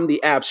it from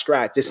the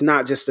abstract. It's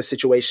not just a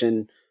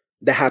situation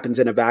that happens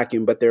in a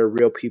vacuum, but there are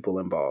real people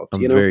involved.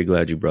 I'm very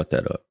glad you brought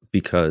that up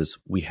because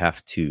we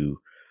have to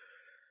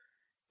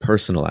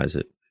personalize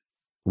it.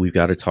 We've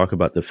got to talk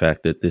about the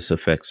fact that this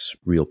affects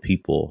real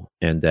people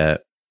and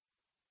that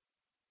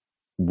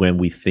when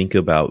we think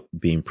about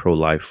being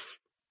pro-life,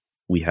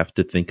 we have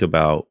to think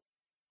about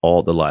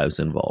all the lives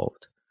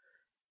involved.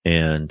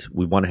 And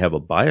we want to have a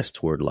bias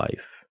toward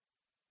life.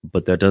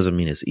 but that doesn't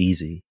mean it's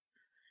easy.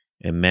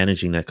 And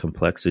managing that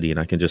complexity. And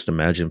I can just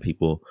imagine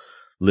people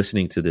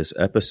listening to this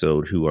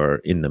episode who are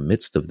in the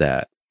midst of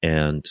that.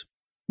 And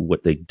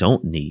what they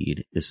don't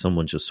need is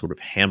someone just sort of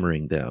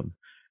hammering them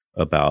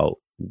about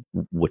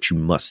what you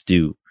must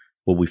do.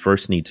 What we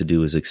first need to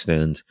do is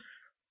extend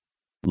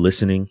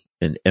listening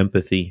and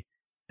empathy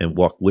and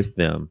walk with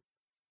them,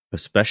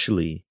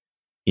 especially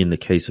in the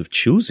case of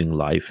choosing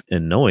life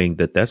and knowing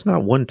that that's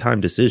not one-time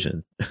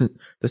decision.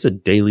 That's a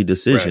daily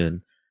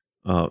decision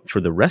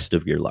for the rest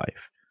of your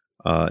life.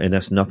 And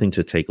that's nothing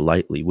to take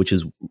lightly, which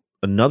is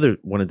another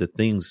one of the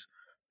things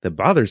that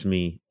bothers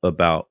me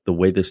about the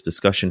way this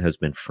discussion has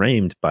been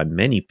framed by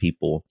many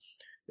people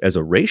as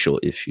a racial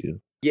issue.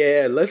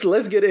 Yeah,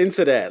 let's get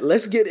into that.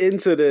 Let's get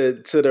into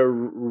the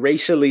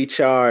racially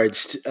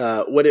charged.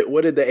 What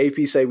did the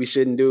AP say we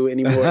shouldn't do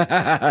anymore?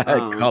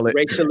 Call it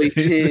racially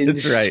tinged.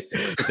 That's right.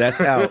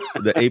 That's out.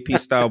 The AP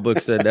style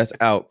book said that's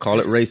out. Call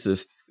it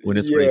racist when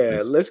it's racist.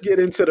 Yeah, let's get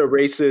into the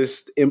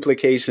racist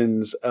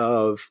implications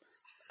of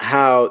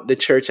how the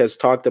church has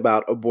talked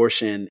about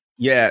abortion.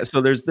 Yeah,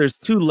 so there's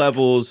two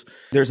levels.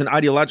 There's an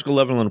ideological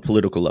level and a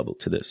political level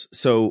to this.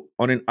 So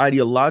on an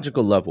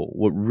ideological level,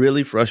 what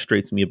really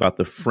frustrates me about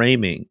the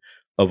framing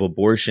of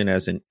abortion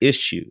as an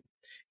issue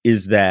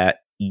is that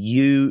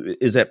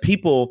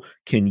people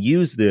can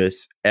use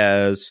this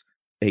as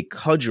a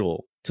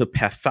cudgel to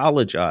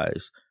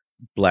pathologize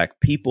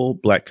Black people,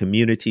 Black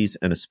communities,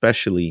 and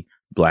especially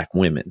Black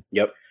women.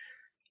 Yep.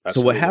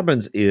 Absolutely. So what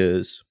happens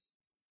is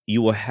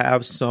you will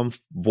have some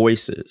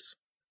voices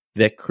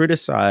that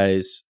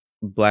criticize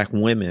Black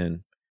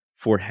women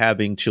for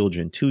having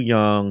children too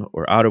young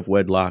or out of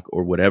wedlock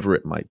or whatever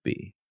it might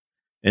be.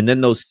 And then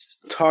those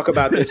talk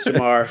about this,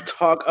 Jamar.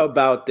 Talk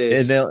about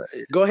this.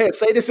 Go ahead,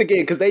 say this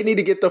again because they need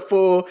to get the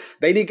full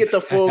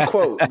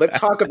quote. But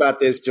talk about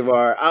this,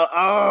 Jamar.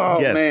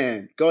 Yes.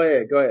 Man. Go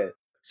ahead.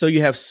 So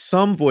you have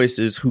some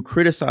voices who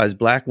criticize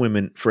Black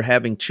women for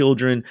having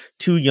children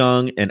too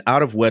young and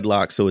out of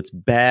wedlock. So it's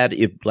bad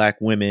if Black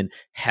women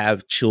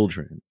have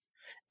children.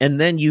 And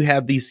then you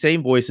have these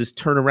same voices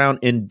turn around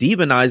and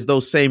demonize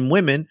those same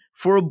women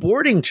for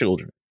aborting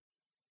children.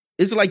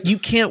 It's like you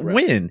can't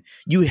win.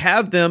 You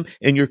have them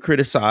and you're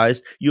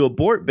criticized. You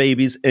abort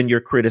babies and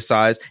you're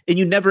criticized. And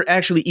you never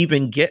actually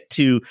even get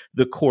to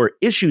the core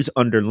issues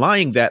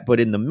underlying that. But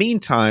in the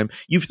meantime,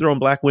 you've thrown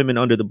Black women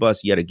under the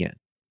bus yet again.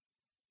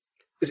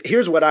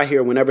 Here's what I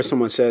hear whenever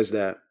someone says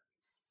that,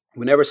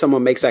 whenever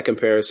someone makes that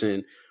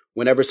comparison,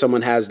 whenever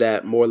someone has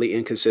that morally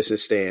inconsistent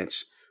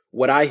stance,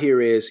 what I hear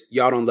is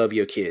y'all don't love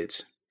your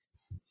kids.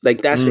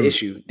 Like that's the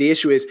issue. The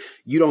issue is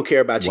you don't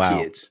care about your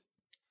kids.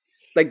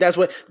 Like that's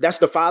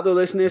the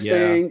fatherlessness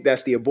thing.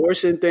 That's the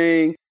abortion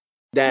thing.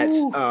 That's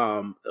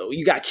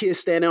you got kids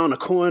standing on the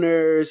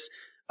corners.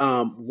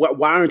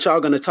 Why aren't y'all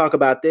going to talk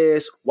about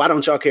this? Why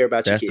don't y'all care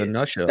about your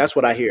kids? That's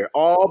what I hear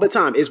all the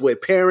time. It's with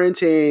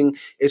parenting.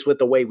 It's with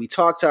the way we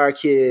talk to our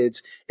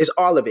kids. It's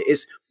all of it.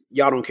 It's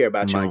y'all don't care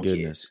about your own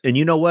kids. And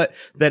you know what?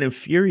 That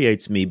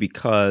infuriates me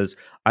because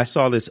I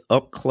saw this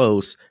up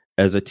close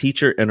as a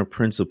teacher and a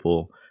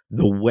principal,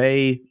 the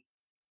way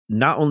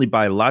not only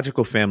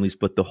biological families,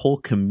 but the whole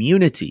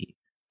community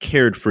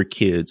cared for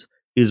kids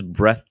is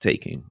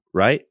breathtaking,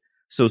 right?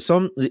 So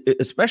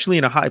especially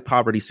in a high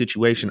poverty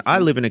situation, I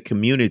live in a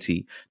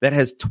community that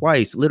has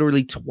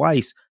literally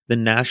twice the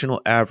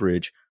national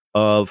average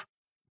of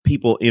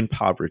people in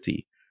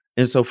poverty.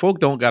 And so folk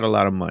don't got a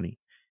lot of money.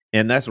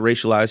 And that's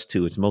racialized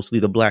too. It's mostly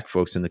the Black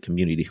folks in the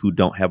community who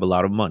don't have a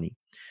lot of money.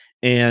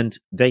 And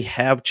they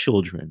have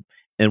children.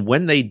 And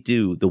when they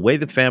do, the way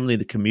the family,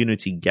 the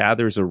community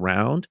gathers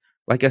around,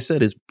 like I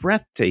said, is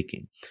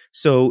breathtaking.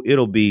 So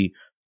it'll be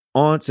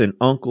aunts and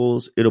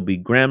uncles, it'll be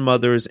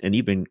grandmothers and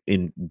even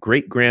in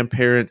great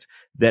grandparents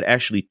that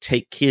actually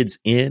take kids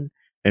in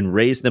and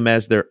raise them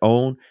as their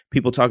own.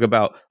 People talk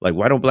about like,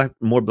 why don't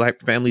more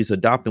Black families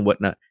adopt and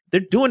whatnot? They're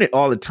doing it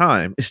all the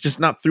time. It's just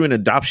not through an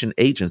adoption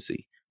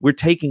agency. We're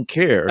taking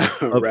care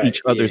of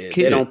each other's kids.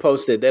 They don't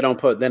post it. They're not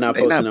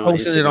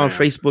posting it on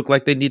Facebook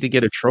like they need to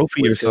get a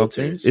trophy or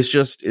something. It's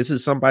just, this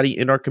is somebody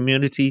in our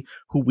community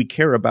who we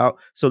care about.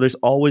 So there's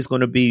always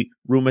going to be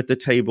room at the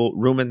table,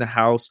 room in the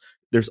house.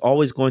 There's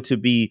always going to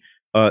be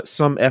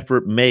some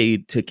effort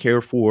made to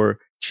care for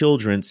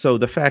children. So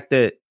the fact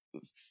that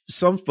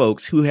some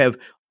folks who have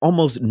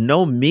almost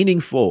no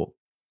meaningful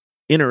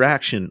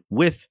interaction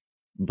with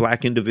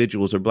Black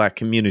individuals or Black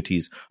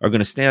communities are going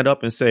to stand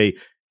up and say,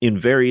 in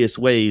various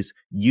ways,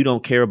 you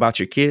don't care about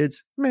your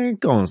kids, man,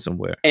 go on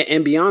somewhere.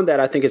 And beyond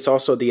that, I think it's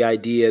also the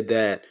idea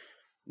that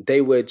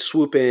they would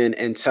swoop in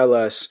and tell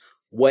us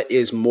what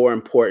is more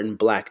important,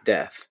 Black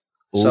death.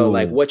 So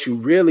like what you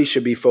really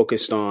should be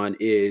focused on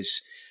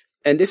is,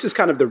 and this is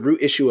kind of the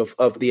root issue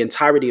of the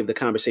entirety of the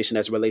conversation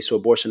as it relates to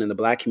abortion in the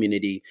Black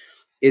community,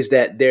 is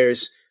that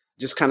there's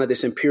just kind of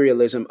this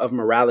imperialism of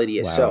morality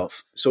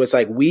itself. So it's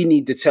like, we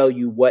need to tell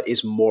you what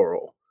is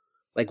moral.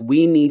 Like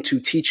we need to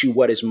teach you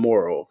what is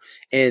moral.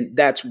 And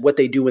that's what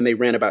they do when they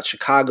ran about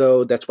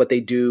Chicago. That's what they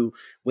do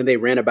when they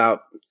ran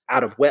about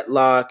out of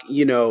wedlock.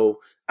 You know,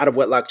 out of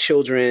wedlock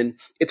children.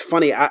 It's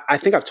funny. I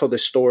think I've told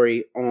this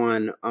story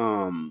on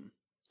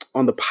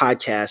the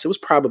podcast. It was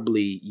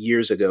probably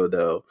years ago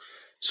though.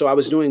 So I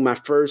was doing my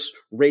first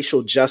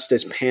racial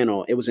justice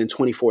panel. It was in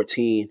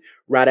 2014,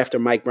 right after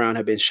Mike Brown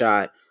had been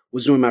shot.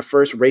 Was doing my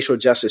first racial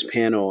justice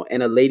panel,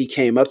 and a lady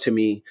came up to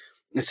me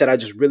and said, I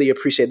just really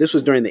appreciate, this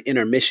was during the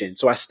intermission.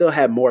 So I still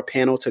had more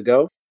panel to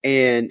go.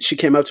 And she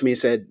came up to me and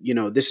said,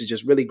 this is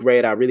just really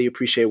great. I really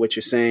appreciate what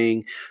you're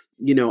saying,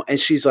 and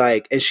she's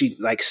like, and she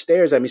like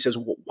stares at me and says,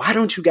 well, why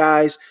don't you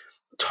guys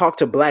talk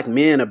to Black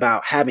men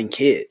about having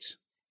kids?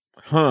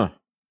 Huh.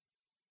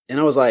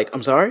 And I was like,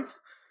 I'm sorry.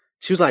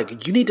 She was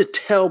like, you need to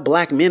tell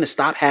Black men to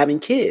stop having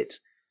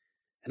kids.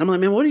 And I'm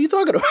like, man, what are you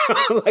talking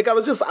about? Like, I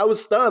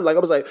was stunned. Like, I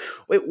was like,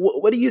 wait,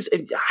 what do you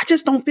say? I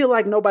just don't feel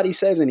like nobody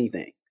says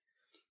anything.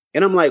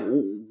 And I'm like,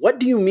 what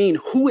do you mean?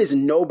 Who is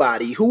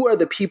nobody? Who are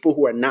the people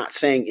who are not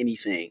saying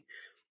anything?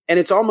 And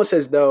it's almost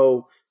as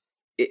though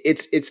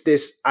it's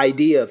this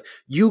idea of,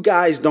 you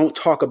guys don't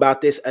talk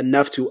about this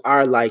enough to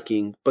our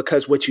liking,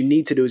 because what you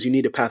need to do is you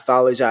need to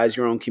pathologize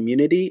your own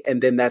community.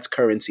 And then that's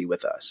currency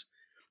with us.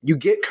 You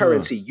get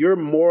currency. You're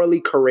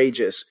morally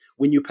courageous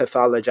when you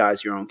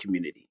pathologize your own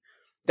community.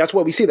 That's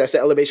what we see. That's the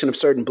elevation of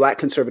certain Black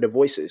conservative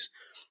voices.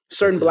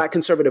 Certain Black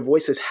conservative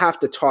voices have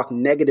to talk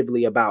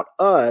negatively about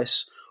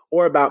us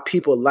or about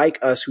people like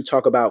us who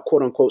talk about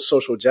quote unquote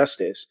social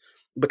justice,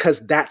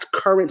 because that's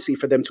currency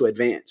for them to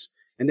advance.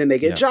 And then they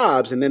get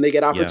jobs, and then they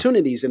get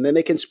opportunities, and then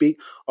they can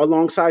speak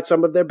alongside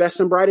some of their best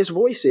and brightest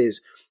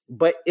voices.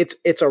 But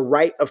it's a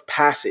rite of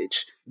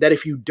passage that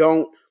if you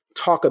don't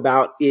talk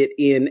about it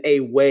in a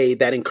way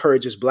that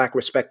encourages Black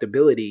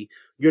respectability,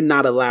 you're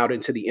not allowed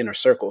into the inner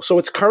circle. So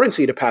it's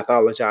currency to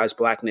pathologize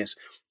Blackness,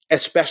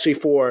 especially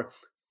for,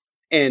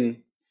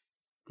 and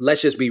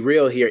let's just be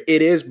real here,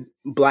 it is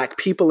Black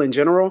people in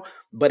general,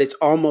 but it's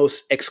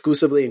almost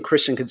exclusively in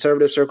Christian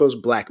conservative circles,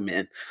 Black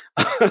men.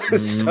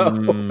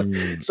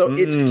 So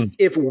it's,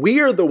 if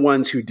we're the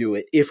ones who do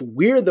it, if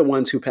we're the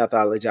ones who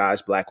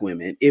pathologize Black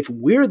women, if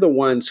we're the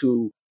ones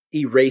who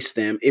erase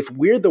them, if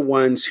we're the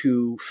ones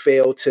who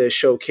fail to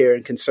show care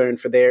and concern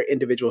for their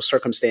individual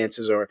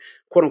circumstances, or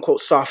quote unquote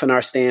soften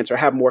our stance or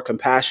have more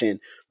compassion,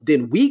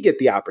 then we get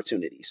the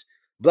opportunities.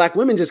 Black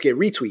women just get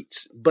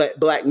retweets, but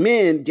Black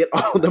men get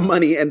all the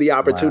money and the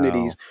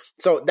opportunities. Wow.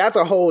 So that's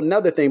a whole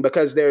nother thing,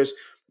 because there's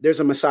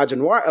a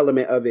misogynoir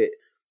element of it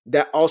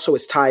that also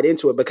is tied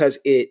into it, because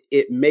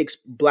it makes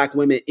Black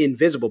women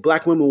invisible.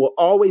 Black women will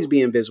always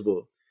be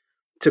invisible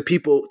to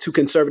people, to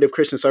conservative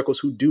Christian circles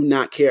who do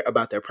not care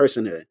about their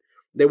personhood.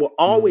 They will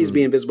always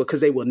be invisible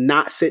because they will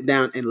not sit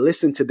down and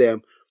listen to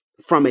them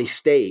from a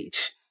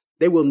stage.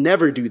 They will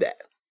never do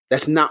that.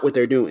 That's not what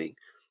they're doing.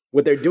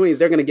 What they're doing is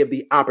they're going to give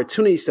the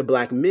opportunities to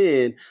Black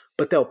men,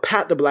 but they'll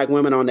pat the Black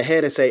women on the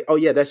head and say, oh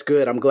yeah, that's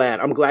good. I'm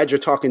glad you're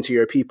talking to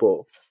your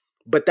people.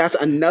 But that's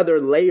another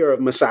layer of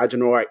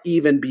misogynoir,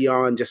 even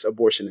beyond just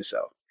abortion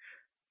itself.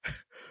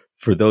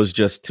 For those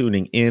just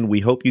tuning in,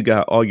 we hope you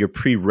got all your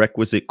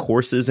prerequisite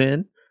courses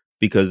in,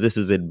 because this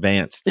is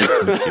advanced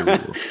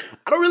material.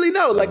 I don't really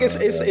know. Like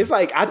it's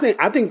like I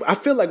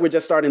feel like we're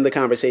just starting the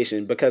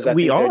conversation, because I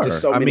think there are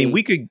just so many. I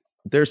mean,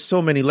 there's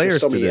so many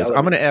layers to this. Elements.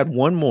 I'm going to add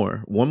one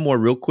more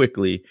real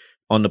quickly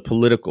on the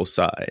political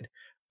side,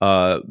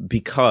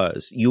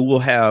 because you will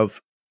have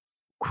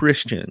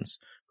Christians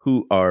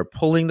who are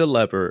pulling the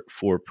lever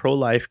for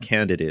pro-life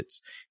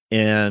candidates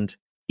and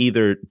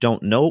either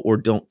don't know or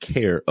don't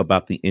care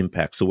about the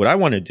impact. So what I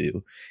want to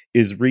do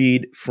is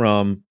read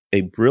from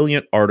a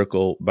brilliant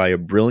article by a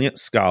brilliant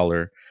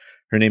scholar.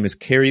 Her name is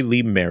Carrie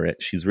Lee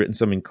Merritt. She's written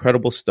some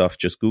incredible stuff.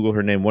 Just Google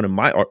her name. One of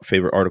my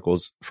favorite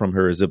articles from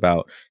her is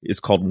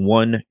called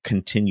One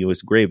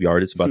Continuous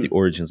Graveyard. It's about the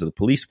origins of the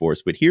police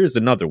force. But here's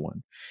another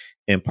one.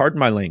 And pardon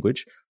my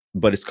language,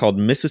 but it's called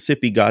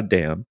Mississippi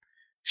Goddamn.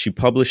 She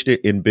published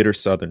it in Bitter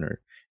Southerner.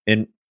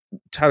 And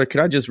Tyler, could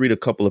I just read a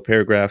couple of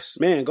paragraphs?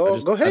 Man, go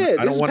ahead.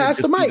 This is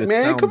past the mic,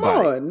 man. Come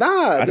on.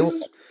 Nah,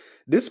 this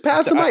is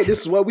past the mic.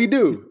 This is what we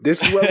do.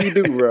 This is what we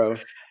do, bro.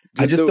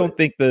 I just don't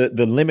think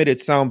the limited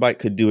soundbite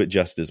could do it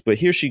justice. But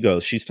here she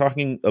goes. She's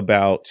talking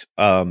about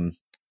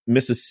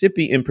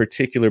Mississippi in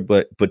particular,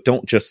 but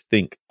don't just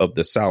think of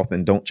the South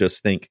and don't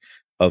just think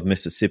of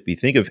Mississippi.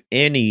 Think of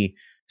any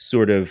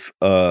sort of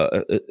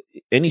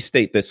any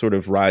state that sort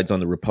of rides on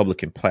the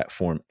Republican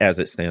platform as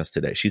it stands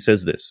today. She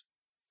says this: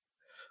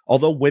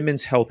 although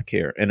women's health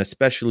care, and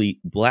especially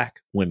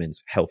Black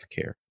women's health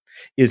care,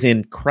 is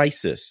in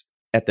crisis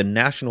at the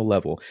national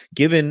level,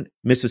 given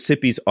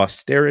Mississippi's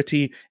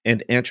austerity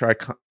and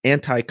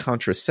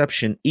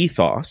anti-contraception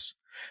ethos,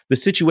 the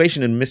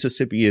situation in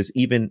Mississippi is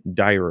even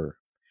direr.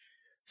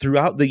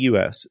 Throughout the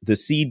U.S., the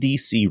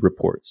CDC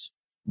reports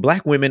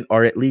Black women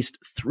are at least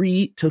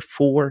 3 to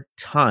 4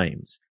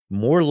 times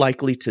more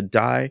likely to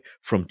die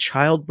from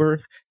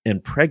childbirth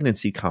and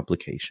pregnancy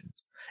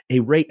complications, a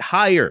rate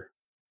higher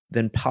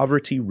than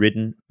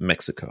poverty-ridden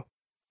Mexico.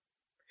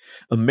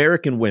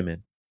 American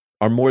women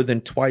are more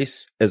than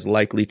twice as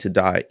likely to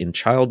die in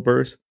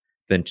childbirth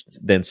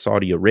than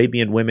Saudi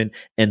Arabian women,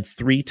 and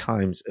 3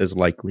 times as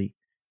likely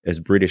as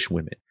British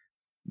women.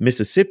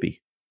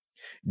 Mississippi,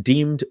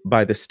 deemed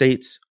by the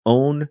state's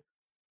own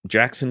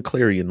Jackson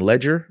Clarion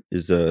Ledger,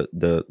 is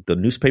the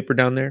newspaper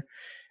down there,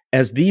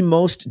 as the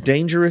most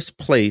dangerous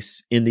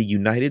place in the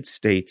United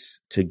States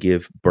to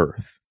give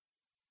birth.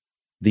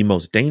 The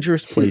most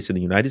dangerous place in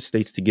the United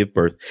States to give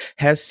birth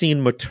has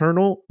seen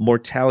maternal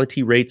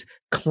mortality rates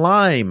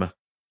climb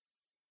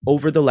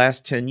over the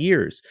last 10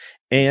 years,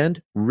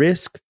 and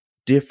risk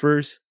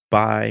differs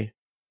by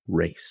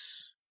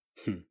race.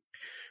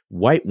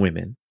 White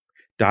women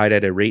died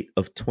at a rate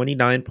of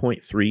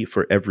 29.3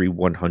 for every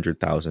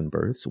 100,000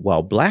 births,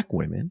 while Black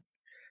women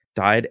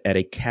died at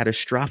a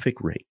catastrophic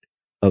rate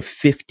of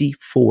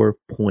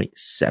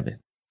 54.7.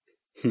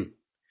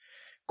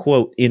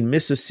 Quote, in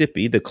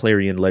Mississippi, the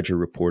Clarion Ledger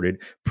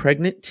reported,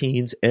 pregnant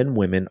teens and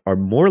women are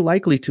more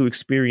likely to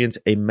experience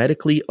a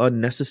medically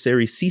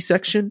unnecessary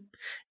C-section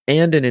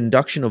and an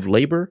induction of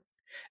labor,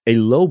 a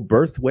low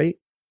birth weight,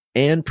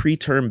 and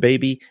preterm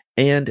baby,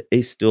 and a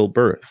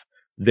stillbirth.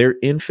 Their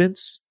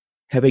infants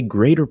have a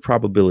greater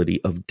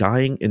probability of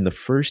dying in the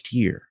first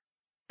year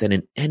than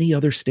in any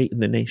other state in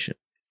the nation.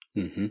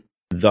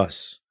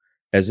 Thus,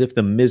 as if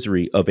the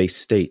misery of a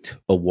state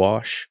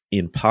awash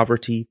in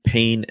poverty,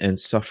 pain, and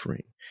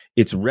suffering,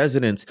 its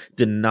residents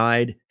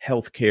denied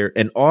health care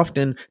and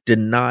often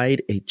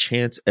denied a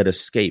chance at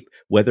escape,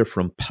 whether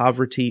from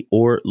poverty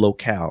or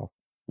locale,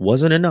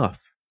 wasn't enough.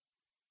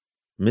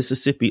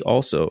 Mississippi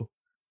also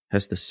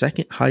has the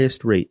second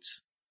highest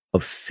rates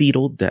of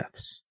fetal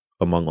deaths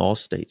among all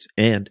states.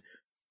 And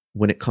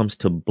when it comes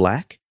to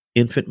Black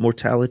infant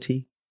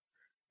mortality,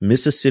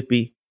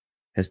 Mississippi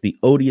has the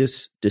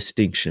odious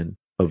distinction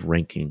of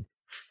ranking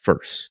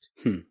first.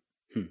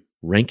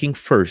 Ranking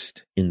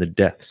first in the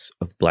deaths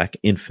of Black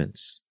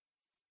infants,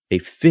 a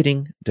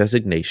fitting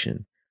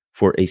designation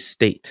for a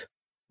state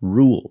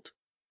ruled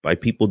by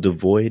people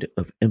devoid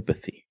of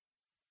empathy,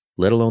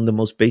 let alone the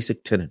most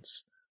basic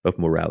tenets of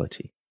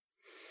morality.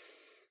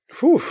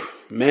 Whew,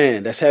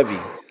 man, that's heavy.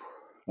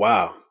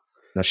 Wow.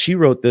 Now, she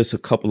wrote this a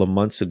couple of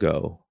months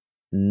ago.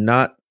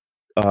 Not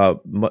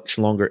much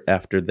longer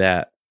after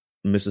that,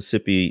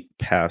 Mississippi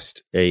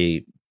passed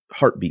a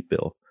heartbeat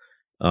bill,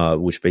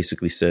 which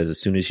basically says as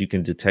soon as you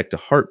can detect a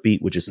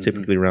heartbeat, which is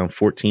typically around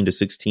 14 to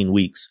 16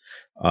 weeks,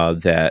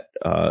 that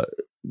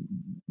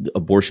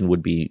abortion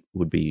would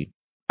be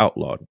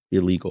outlawed,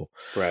 illegal.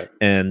 Right.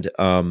 And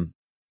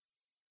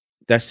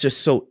that's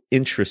just so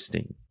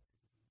interesting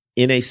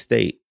in a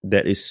state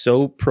that is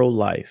so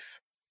pro-life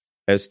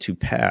as to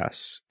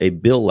pass a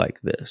bill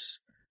like this.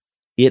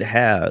 It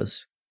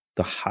has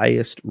the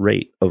highest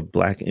rate of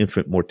Black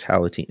infant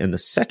mortality and the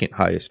second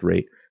highest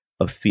rate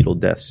of fetal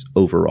deaths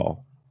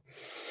overall.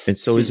 And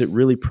so is it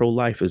really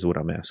pro-life is what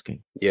I'm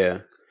asking. Yeah.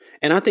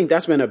 And I think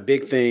that's been a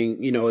big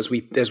thing, as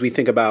we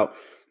think about,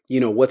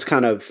 what's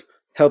kind of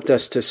helped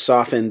us to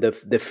soften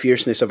the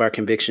fierceness of our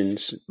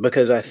convictions,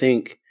 because I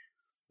think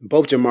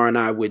both Jamar and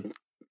I would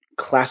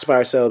classify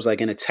ourselves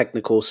like in a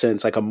technical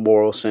sense, like a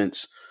moral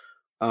sense,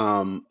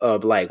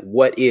 of like,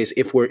 what is,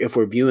 if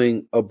we're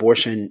viewing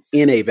abortion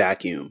in a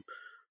vacuum,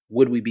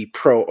 would we be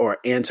pro or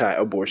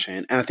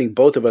anti-abortion? And I think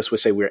both of us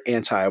would say we're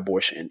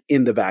anti-abortion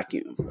in the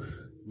vacuum,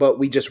 but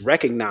we just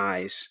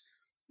recognize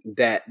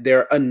that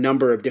there are a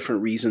number of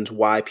different reasons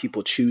why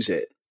people choose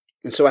it.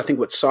 And so I think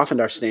what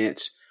softened our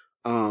stance,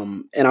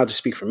 and I'll just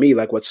speak for me,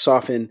 like what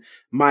softened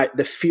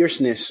the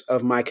fierceness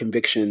of my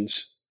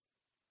convictions,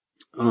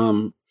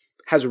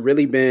 has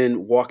really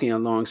been walking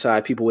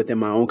alongside people within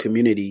my own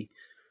community,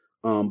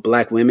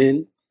 Black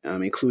women,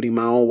 including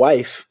my own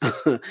wife,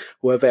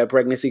 who have had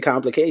pregnancy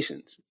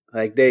complications.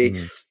 Like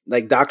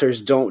like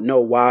doctors don't know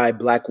why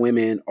Black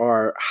women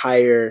are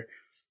higher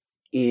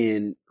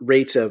in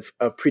rates of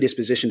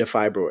predisposition to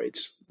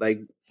fibroids.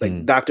 Like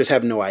doctors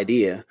have no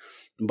idea,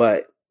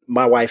 but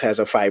my wife has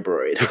a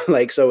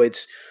fibroid. So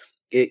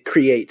it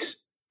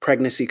creates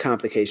pregnancy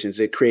complications.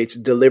 It creates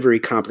delivery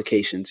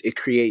complications. It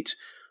creates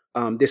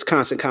this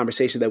constant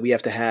conversation that we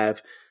have to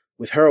have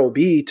with her OB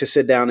to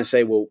sit down and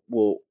say, well,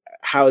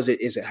 how is it?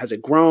 Has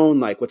it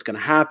grown? Like, what's going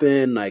to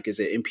happen? Like, is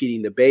it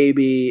impeding the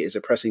baby? Is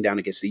it pressing down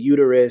against the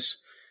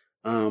uterus?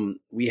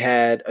 We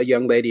had a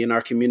young lady in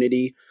our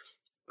community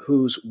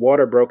whose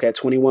water broke at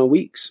 21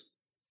 weeks,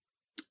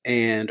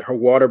 and her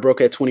water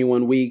broke at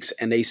 21 weeks.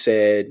 And they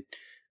said,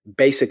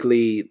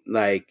 basically,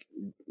 like,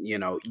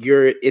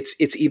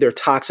 it's either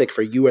toxic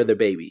for you or the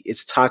baby.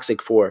 It's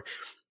toxic for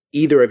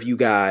either of you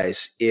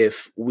guys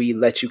if we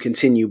let you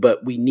continue,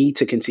 but we need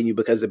to continue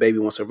because the baby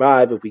won't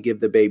survive if we give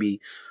the baby,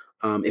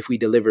 if we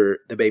deliver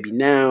the baby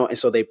now. And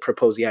so they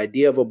proposed the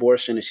idea of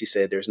abortion. And she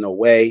said, there's no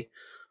way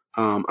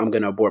I'm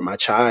going to abort my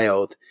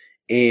child.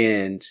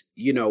 And,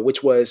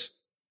 which was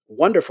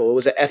wonderful. It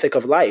was an ethic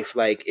of life.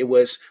 Like, it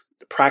was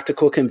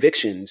practical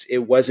convictions.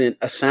 It wasn't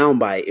a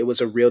soundbite. It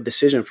was a real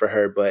decision for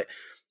her. But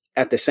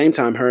at the same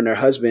time, her and her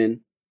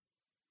husband,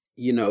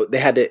 they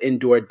had to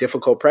endure a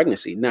difficult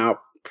pregnancy. Now,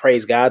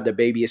 praise God, the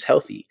baby is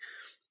healthy,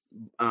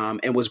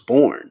 and was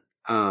born,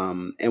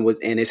 and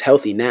is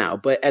healthy now.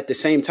 But at the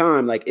same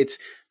time, like, it's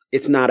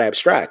not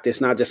abstract.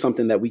 It's not just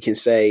something that we can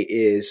say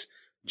is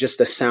just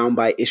a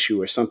soundbite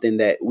issue or something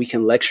that we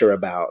can lecture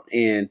about.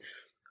 And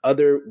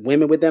other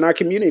women within our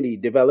community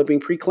developing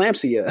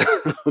preeclampsia.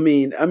 I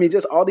mean,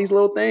 just all these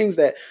little things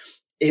that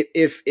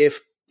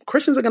if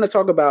Christians are going to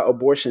talk about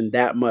abortion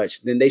that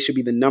much, then they should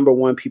be the number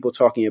one people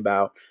talking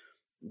about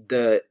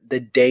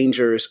the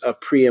dangers of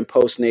pre and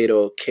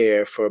postnatal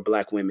care for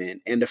Black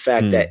women, and the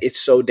fact that it's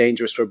so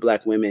dangerous for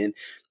Black women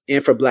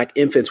and for Black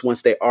infants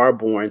once they are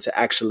born to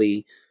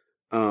actually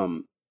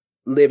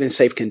live in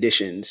safe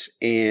conditions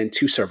and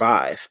to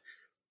survive.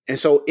 And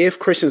so if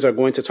Christians are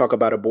going to talk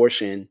about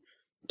abortion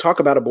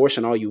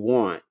all you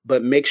want,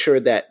 but make sure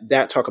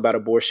that talk about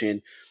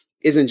abortion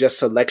isn't just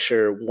to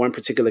lecture one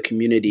particular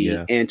community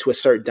and to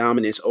assert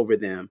dominance over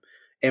them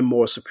and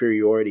moral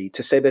superiority,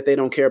 to say that they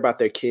don't care about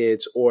their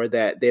kids or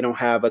that they don't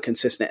have a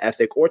consistent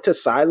ethic, or to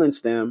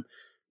silence them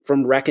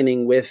from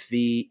reckoning with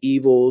the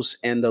evils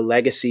and the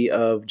legacy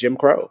of Jim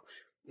Crow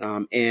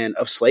and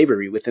of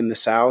slavery within the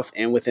South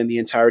and within the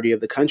entirety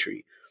of the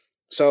country.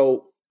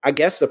 So I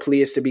guess the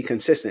plea is to be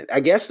consistent. I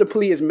guess the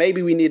plea is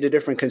maybe we need a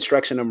different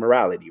construction of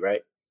morality,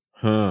 right?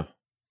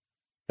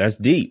 That's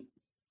deep.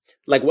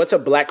 Like, what's a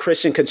Black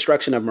Christian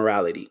construction of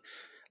morality?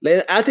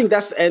 I think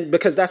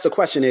because that's the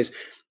question is,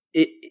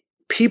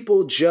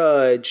 people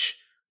judge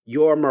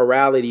your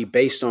morality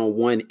based on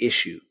one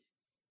issue,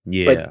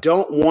 but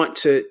don't want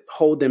to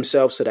hold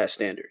themselves to that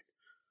standard.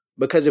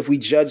 Because if we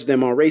judge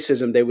them on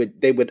racism,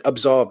 they would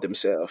absolve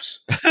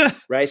themselves,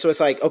 right? So it's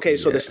like, okay,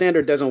 so the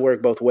standard doesn't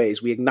work both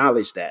ways. We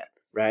acknowledge that,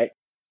 right?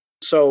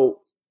 So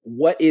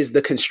what is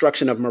the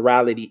construction of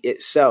morality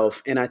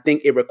itself? And I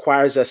think it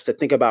requires us to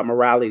think about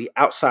morality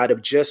outside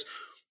of just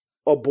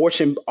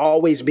abortion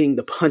always being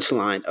the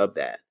punchline of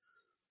that.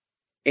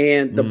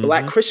 And the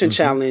Black Christian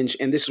challenge,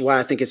 and this is why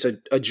I think it's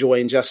a joy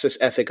and justice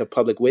ethic of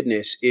public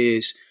witness,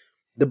 is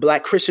the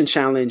Black Christian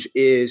challenge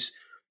is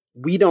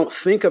we don't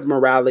think of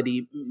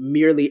morality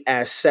merely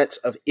as sets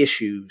of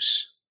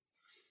issues.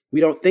 We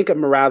don't think of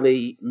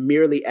morality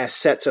merely as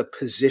sets of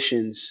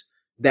positions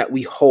that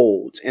we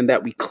hold and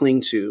that we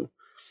cling to,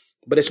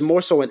 but it's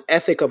more so an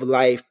ethic of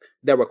life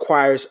that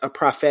requires a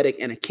prophetic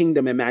and a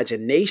kingdom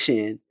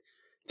imagination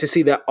to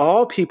see that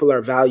all people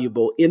are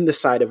valuable in the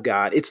sight of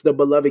God. It's the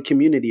beloved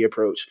community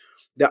approach,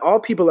 that all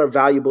people are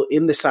valuable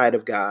in the sight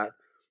of God,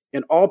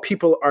 and all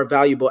people are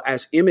valuable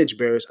as image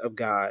bearers of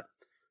God,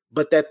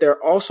 but that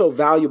they're also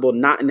valuable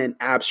not in an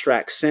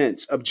abstract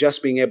sense of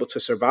just being able to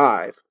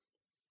survive,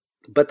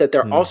 but that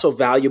they're also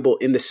valuable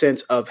in the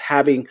sense of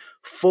having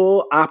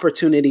full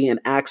opportunity and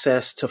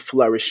access to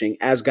flourishing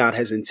as God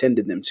has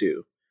intended them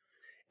to.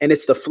 And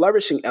it's the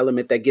flourishing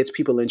element that gets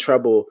people in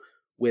trouble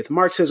with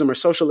Marxism or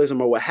socialism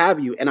or what have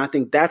you. And I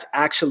think that's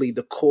actually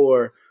the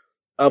core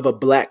of a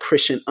Black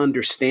Christian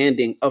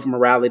understanding of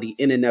morality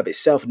in and of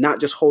itself,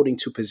 not just holding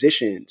to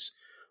positions,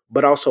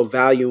 but also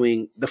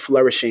valuing the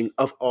flourishing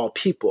of all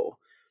people.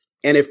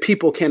 And if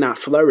people cannot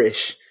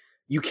flourish,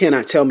 you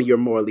cannot tell me you're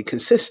morally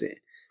consistent.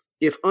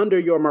 If under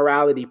your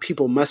morality,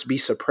 people must be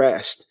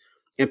suppressed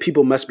and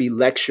people must be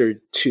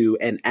lectured to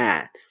and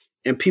at,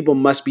 and people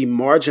must be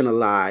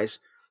marginalized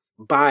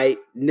by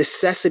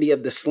necessity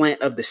of the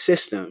slant of the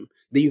system,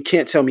 then you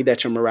can't tell me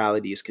that your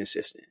morality is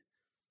consistent.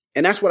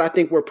 And that's what I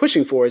think we're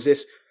pushing for, is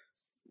this,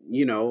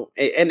 and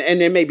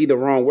it may be the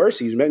wrong words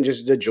to use, but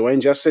just the joy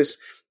and justice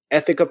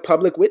ethic of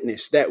public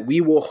witness, that we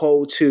will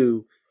hold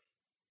to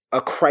a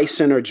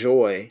Christ-centered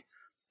joy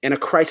and a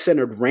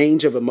Christ-centered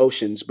range of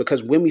emotions.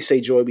 Because when we say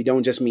joy, we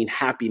don't just mean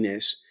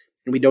happiness,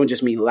 and we don't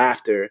just mean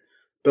laughter,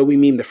 but we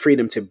mean the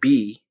freedom to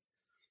be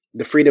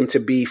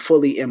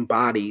fully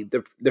embodied,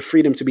 the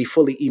freedom to be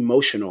fully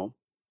emotional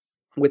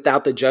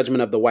without the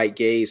judgment of the white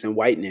gaze and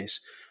whiteness.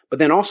 But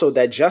then also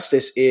that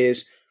justice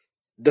is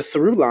the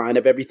through line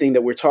of everything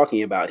that we're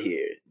talking about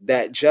here.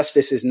 That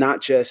justice is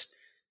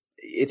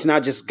it's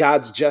not just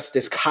God's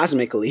justice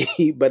cosmically,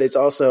 but it's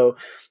also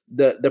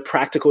the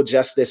practical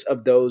justice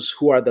of those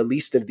who are the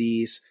least of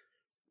these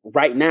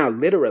right now,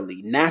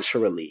 literally,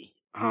 naturally,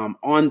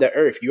 on the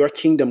earth. Your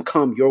kingdom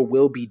come, your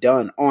will be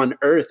done on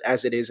earth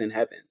as it is in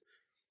heaven.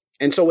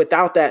 And so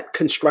without that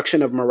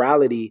construction of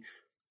morality,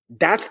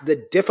 that's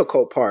the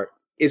difficult part,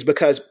 is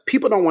because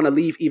people don't want to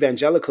leave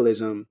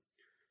evangelicalism.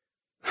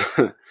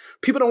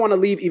 People don't want to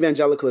leave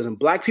evangelicalism.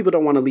 Black people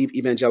don't want to leave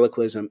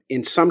evangelicalism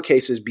in some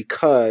cases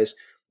because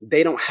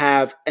they don't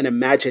have an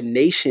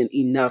imagination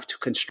enough to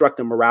construct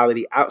a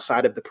morality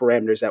outside of the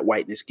parameters that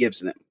whiteness gives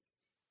them.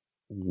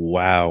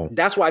 Wow.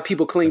 That's why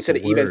people cling to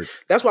the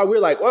that's why we're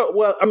like,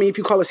 well, I mean, if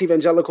you call us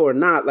evangelical or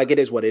not, like, it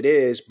is what it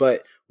is,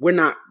 but we're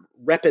not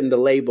repping the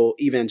label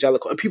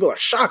evangelical. And people are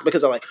shocked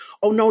because they're like,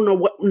 oh, no,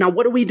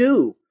 what do we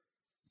do?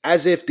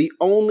 As if the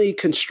only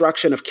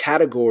construction of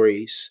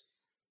categories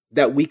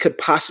that we could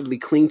possibly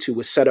cling to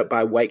was set up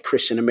by white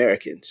Christian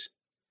Americans.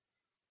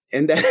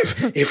 And that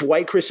if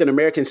white Christian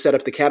Americans set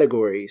up the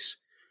categories,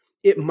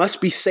 it must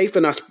be safe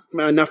enough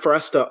for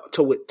us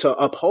to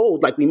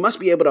uphold. Like, we must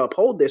be able to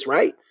uphold this,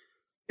 right?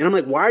 And I'm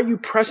like, why are you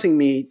pressing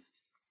me?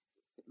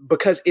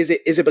 Because is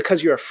it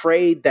because you're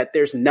afraid that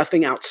there's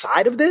nothing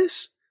outside of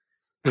this?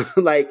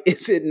 Like,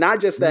 is it not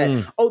just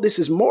that, this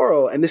is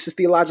moral and this is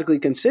theologically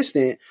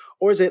consistent?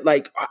 Or is it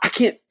like, I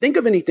can't think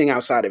of anything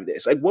outside of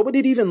this? Like, what would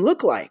it even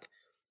look like?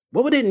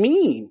 What would it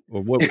mean?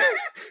 Or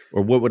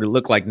what would it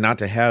look like not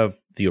to have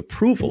the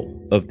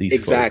approval of these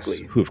folks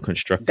who've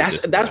constructed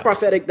that's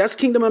prophetic. That's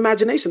kingdom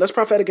imagination. That's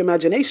prophetic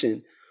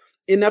imagination.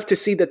 Enough to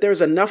see that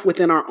there's enough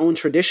within our own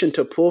tradition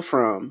to pull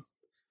from,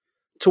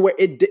 to where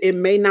it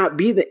may not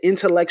be the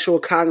intellectual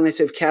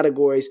cognitive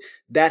categories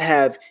that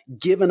have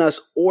given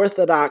us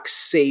orthodox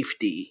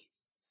safety,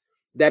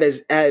 that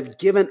have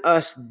given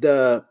us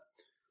the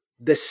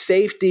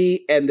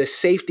safety and the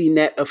safety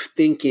net of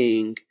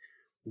thinking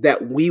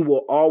that we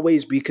will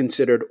always be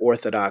considered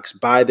orthodox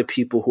by the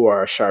people who are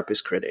our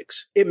sharpest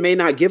critics. It may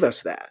not give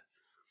us that,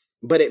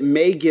 but it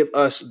may give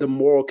us the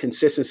moral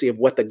consistency of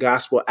what the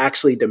gospel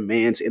actually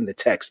demands in the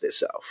text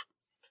itself.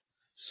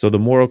 So the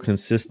moral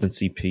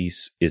consistency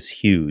piece is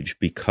huge,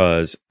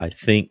 because I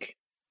think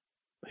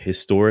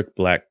historic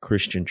Black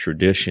Christian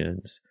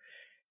traditions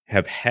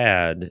have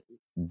had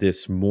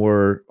this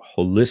more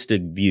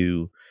holistic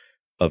view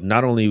of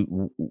not only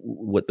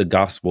what the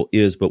gospel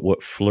is, but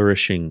what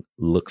flourishing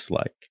looks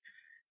like.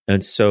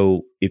 And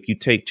so if you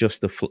take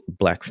just the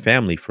Black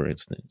family, for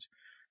instance,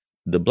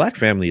 the Black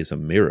family is a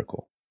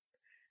miracle.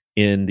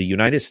 In the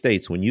United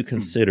States, when you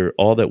consider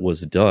all that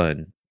was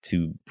done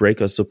to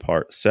break us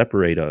apart,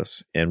 separate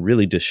us, and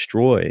really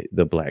destroy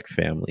the Black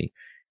family,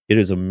 it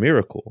is a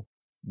miracle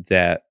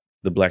that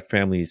the Black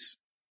families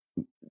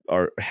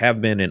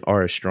have been and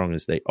are as strong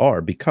as they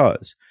are,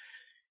 because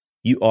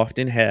you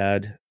often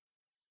had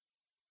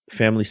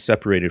families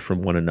separated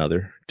from one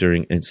another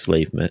during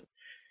enslavement,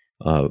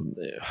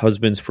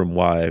 husbands from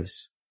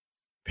wives,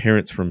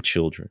 parents from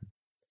children.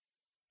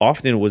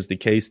 Often it was the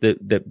case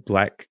that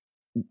Black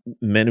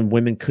men and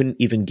women couldn't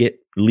even get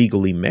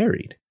legally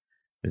married.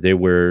 There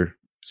were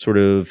sort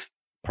of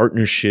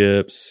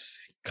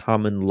partnerships,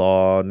 common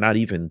law, not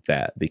even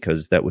that,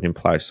 because that would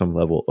imply some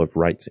level of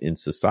rights in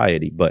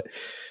society, but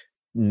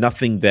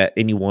nothing that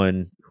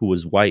anyone who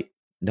was white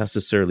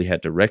necessarily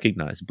had to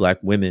recognize. Black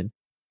women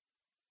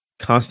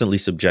constantly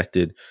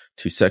subjected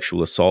to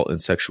sexual assault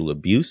and sexual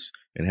abuse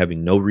and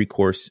having no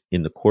recourse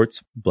in the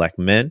courts. Black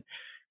men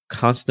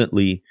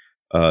constantly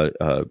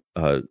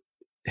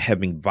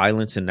having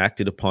violence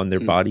enacted upon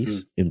their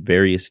bodies in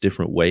various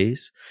different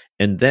ways.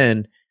 And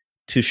then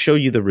to show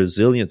you the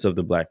resilience of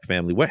the Black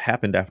family, what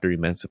happened after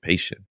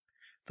emancipation?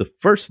 The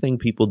first thing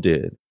people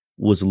did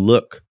was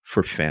look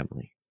for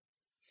family.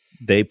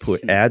 They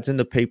put ads in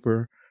the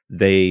paper.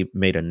 They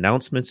made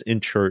announcements in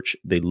church.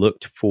 They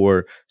looked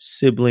for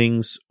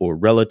siblings or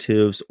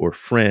relatives or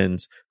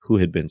friends who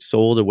had been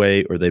sold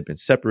away or they'd been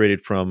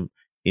separated from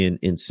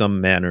in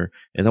some manner.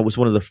 And that was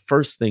one of the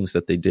first things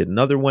that they did.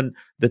 Another one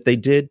that they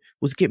did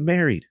was get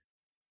married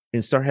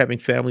and start having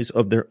families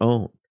of their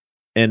own.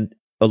 And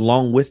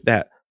along with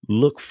that,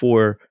 look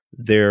for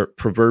their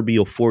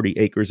proverbial 40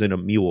 acres and a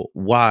mule.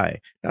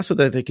 Why? Not so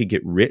that they could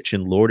get rich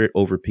and lord it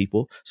over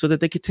people, so that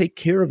they could take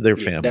care of their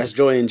family. That's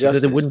joy and justice.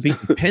 So that they wouldn't be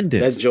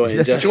dependent. That's joy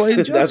and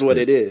justice. That's what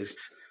it is.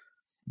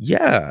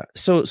 Yeah.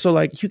 So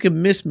like, you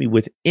can miss me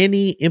with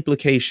any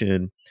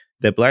implication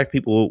that Black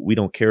people, we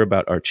don't care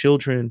about our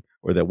children,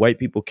 or that white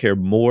people care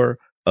more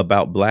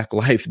about Black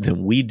life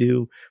than we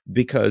do,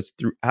 because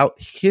throughout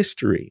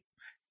history,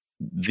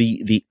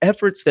 the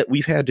efforts that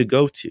we've had to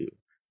go to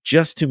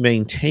just to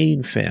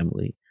maintain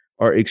family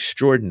are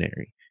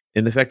extraordinary.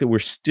 And the fact that we're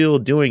still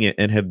doing it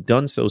and have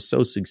done so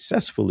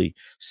successfully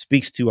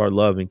speaks to our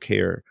love and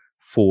care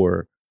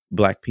for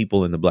Black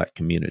people in the Black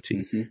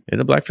community. And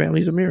the Black family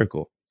is a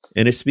miracle.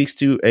 And it speaks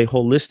to a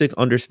holistic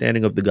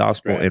understanding of the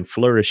gospel and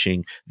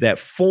flourishing that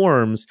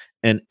forms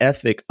an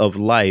ethic of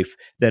life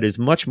that is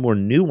much more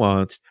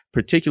nuanced,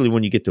 particularly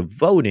when you get to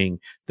voting,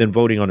 than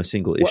voting on a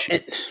single issue.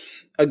 And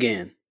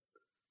again,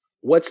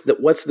 what's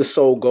the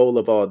sole goal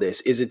of all this?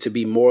 Is it to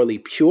be morally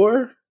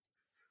pure,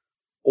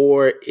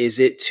 or is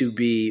it to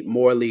be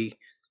morally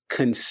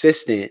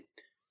consistent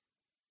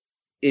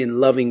in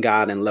loving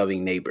God and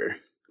loving neighbor?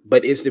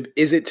 But is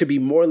it to be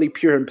morally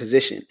pure in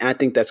position? And I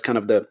think that's kind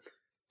of the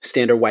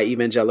standard white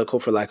evangelical,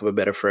 for lack of a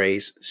better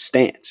phrase,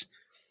 stance.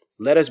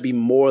 Let us be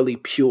morally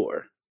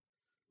pure.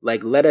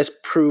 Like, let us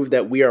prove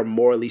that we are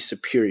morally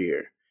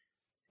superior.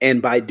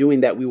 And by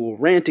doing that, we will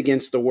rant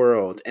against the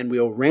world, and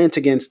we'll rant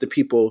against the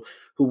people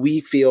who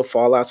we feel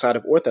fall outside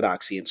of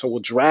orthodoxy. And so we'll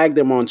drag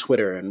them on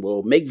Twitter and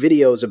we'll make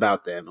videos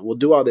about them. And we'll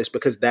do all this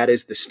because that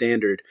is the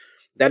standard.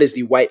 That is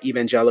the white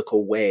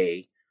evangelical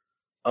way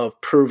of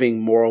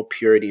proving moral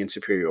purity and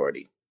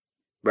superiority.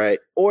 Right.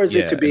 Or is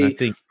it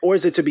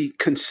to be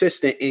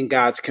consistent in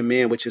God's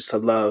command, which is to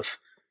love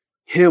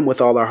him with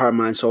all our heart,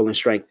 mind, soul, and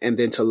strength, and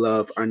then to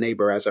love our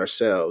neighbor as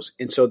ourselves.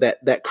 And so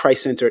that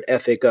Christ-centered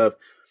ethic of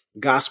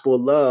gospel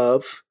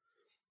love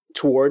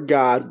toward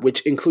God,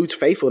 which includes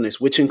faithfulness,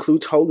 which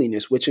includes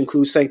holiness, which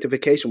includes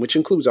sanctification, which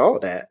includes all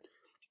that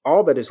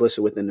is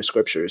listed within the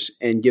scriptures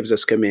and gives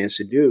us commands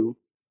to do.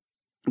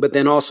 But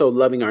then also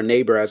loving our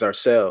neighbor as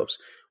ourselves,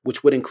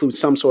 which would include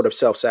some sort of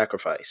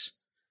self-sacrifice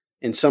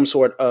and some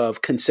sort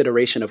of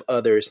consideration of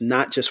others,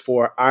 not just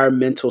for our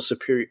mental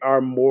superior, our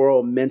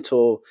moral,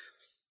 mental,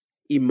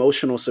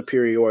 emotional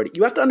superiority.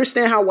 You have to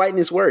understand how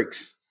whiteness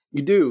works.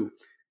 You do.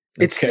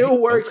 It still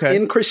works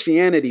in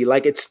Christianity.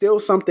 Like, it's still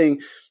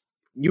something.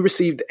 You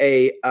received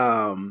a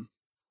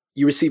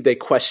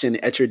question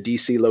at your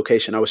DC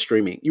location. I was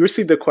streaming. You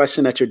received a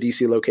question at your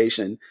DC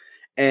location,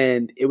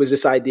 and it was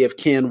this idea of,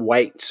 can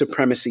white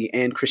supremacy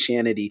and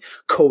Christianity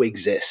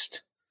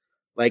coexist?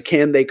 Like,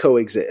 can they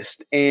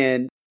coexist?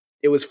 And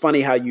it was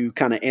funny how you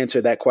kind of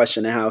answered that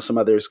question and how some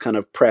others kind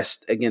of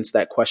pressed against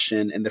that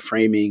question and the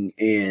framing,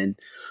 and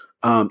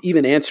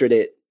even answered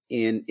it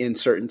in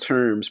certain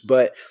terms.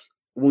 But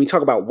when we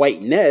talk about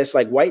whiteness,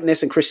 like,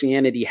 whiteness and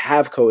Christianity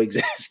have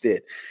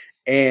coexisted,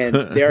 and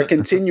they're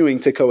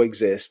continuing to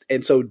coexist.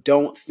 And so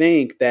don't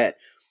think that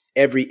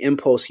every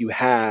impulse you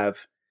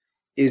have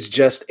is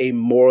just a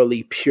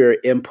morally pure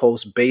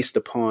impulse based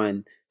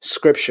upon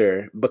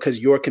scripture, because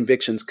your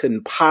convictions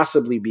couldn't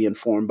possibly be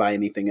informed by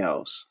anything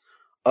else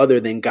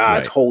other than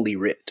God's holy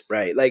writ,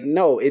 right? Like,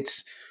 no,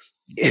 it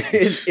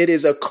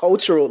is a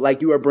cultural,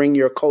 like, you are bringing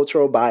your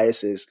cultural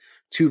biases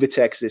to the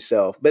text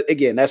itself. But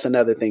again, that's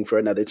another thing for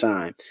another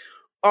time.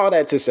 All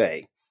that to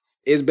say,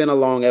 it's been a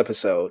long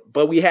episode,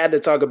 but we had to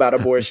talk about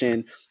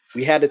abortion.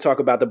 We had to talk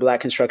about the Black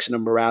construction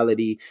of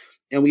morality.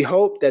 And we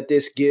hope that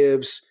this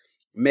gives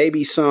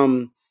maybe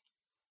some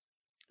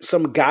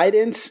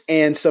guidance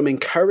and some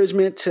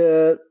encouragement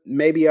to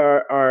maybe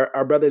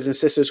our brothers and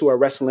sisters who are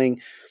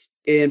wrestling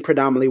in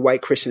predominantly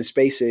white Christian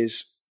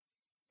spaces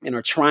and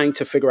are trying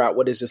to figure out,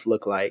 what does this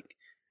look like?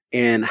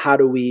 And how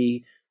do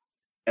we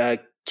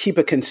keep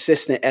a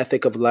consistent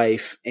ethic of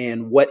life,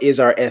 and what is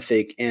our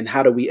ethic, and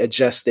how do we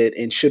adjust it,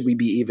 and should we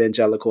be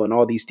evangelical, and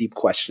all these deep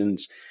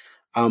questions.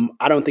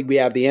 I don't think we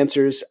have the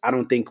answers. I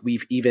don't think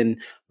we've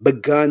even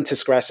begun to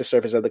scratch the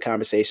surface of the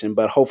conversation,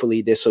 but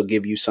hopefully this will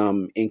give you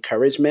some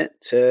encouragement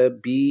to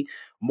be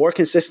more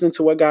consistent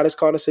to what God has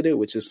called us to do,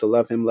 which is to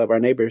love him, love our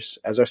neighbors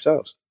as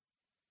ourselves.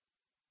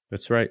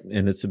 That's right.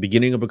 And it's the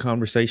beginning of a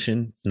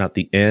conversation, not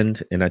the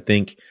end. And I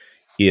think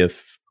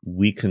if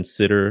we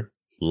consider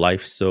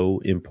life so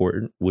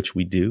important, which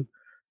we do,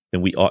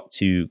 then we ought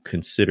to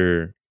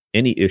consider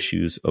any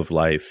issues of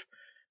life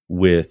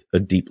with a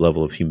deep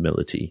level of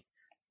humility,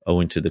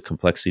 owing to the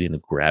complexity and the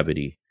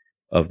gravity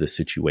of the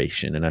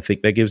situation. And I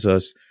think that gives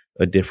us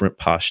a different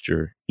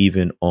posture,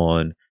 even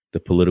on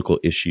the political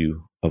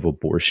issue of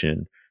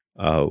abortion,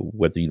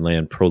 whether you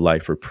land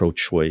pro-life or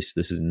pro-choice.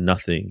 This is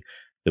nothing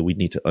that we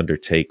need to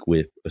undertake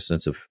with a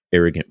sense of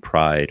arrogant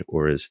pride,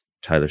 or, as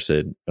Tyler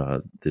said,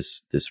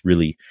 this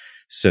really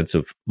sense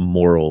of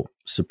moral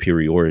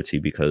superiority,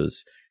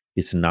 because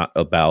it's not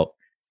about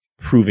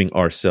proving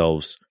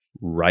ourselves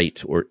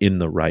right or in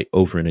the right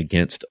over and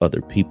against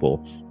other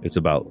people. It's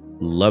about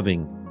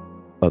loving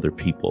other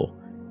people.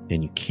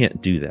 And you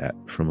can't do that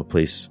from a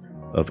place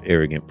of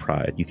arrogant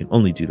pride. You can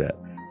only do that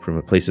from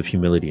a place of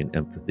humility and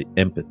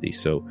empathy.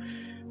 So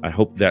I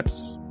hope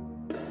that's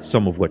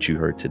some of what you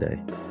heard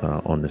today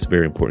on this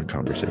very important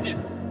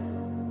conversation.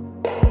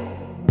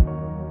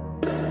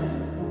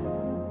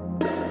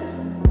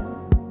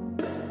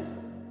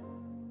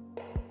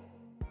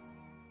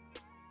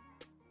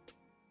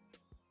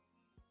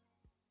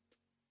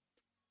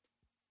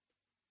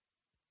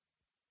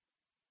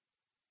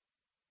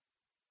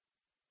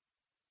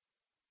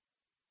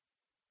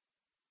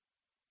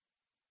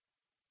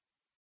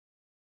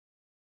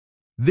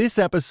 This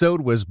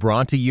episode was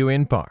brought to you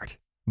in part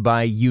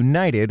by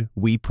United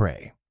We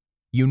Pray.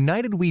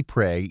 United We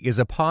Pray is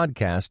a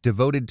podcast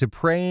devoted to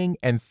praying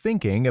and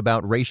thinking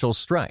about racial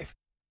strife,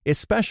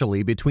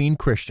 especially between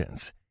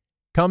Christians.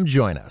 Come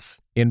join us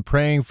in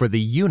praying for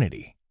the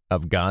unity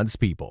of God's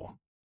people.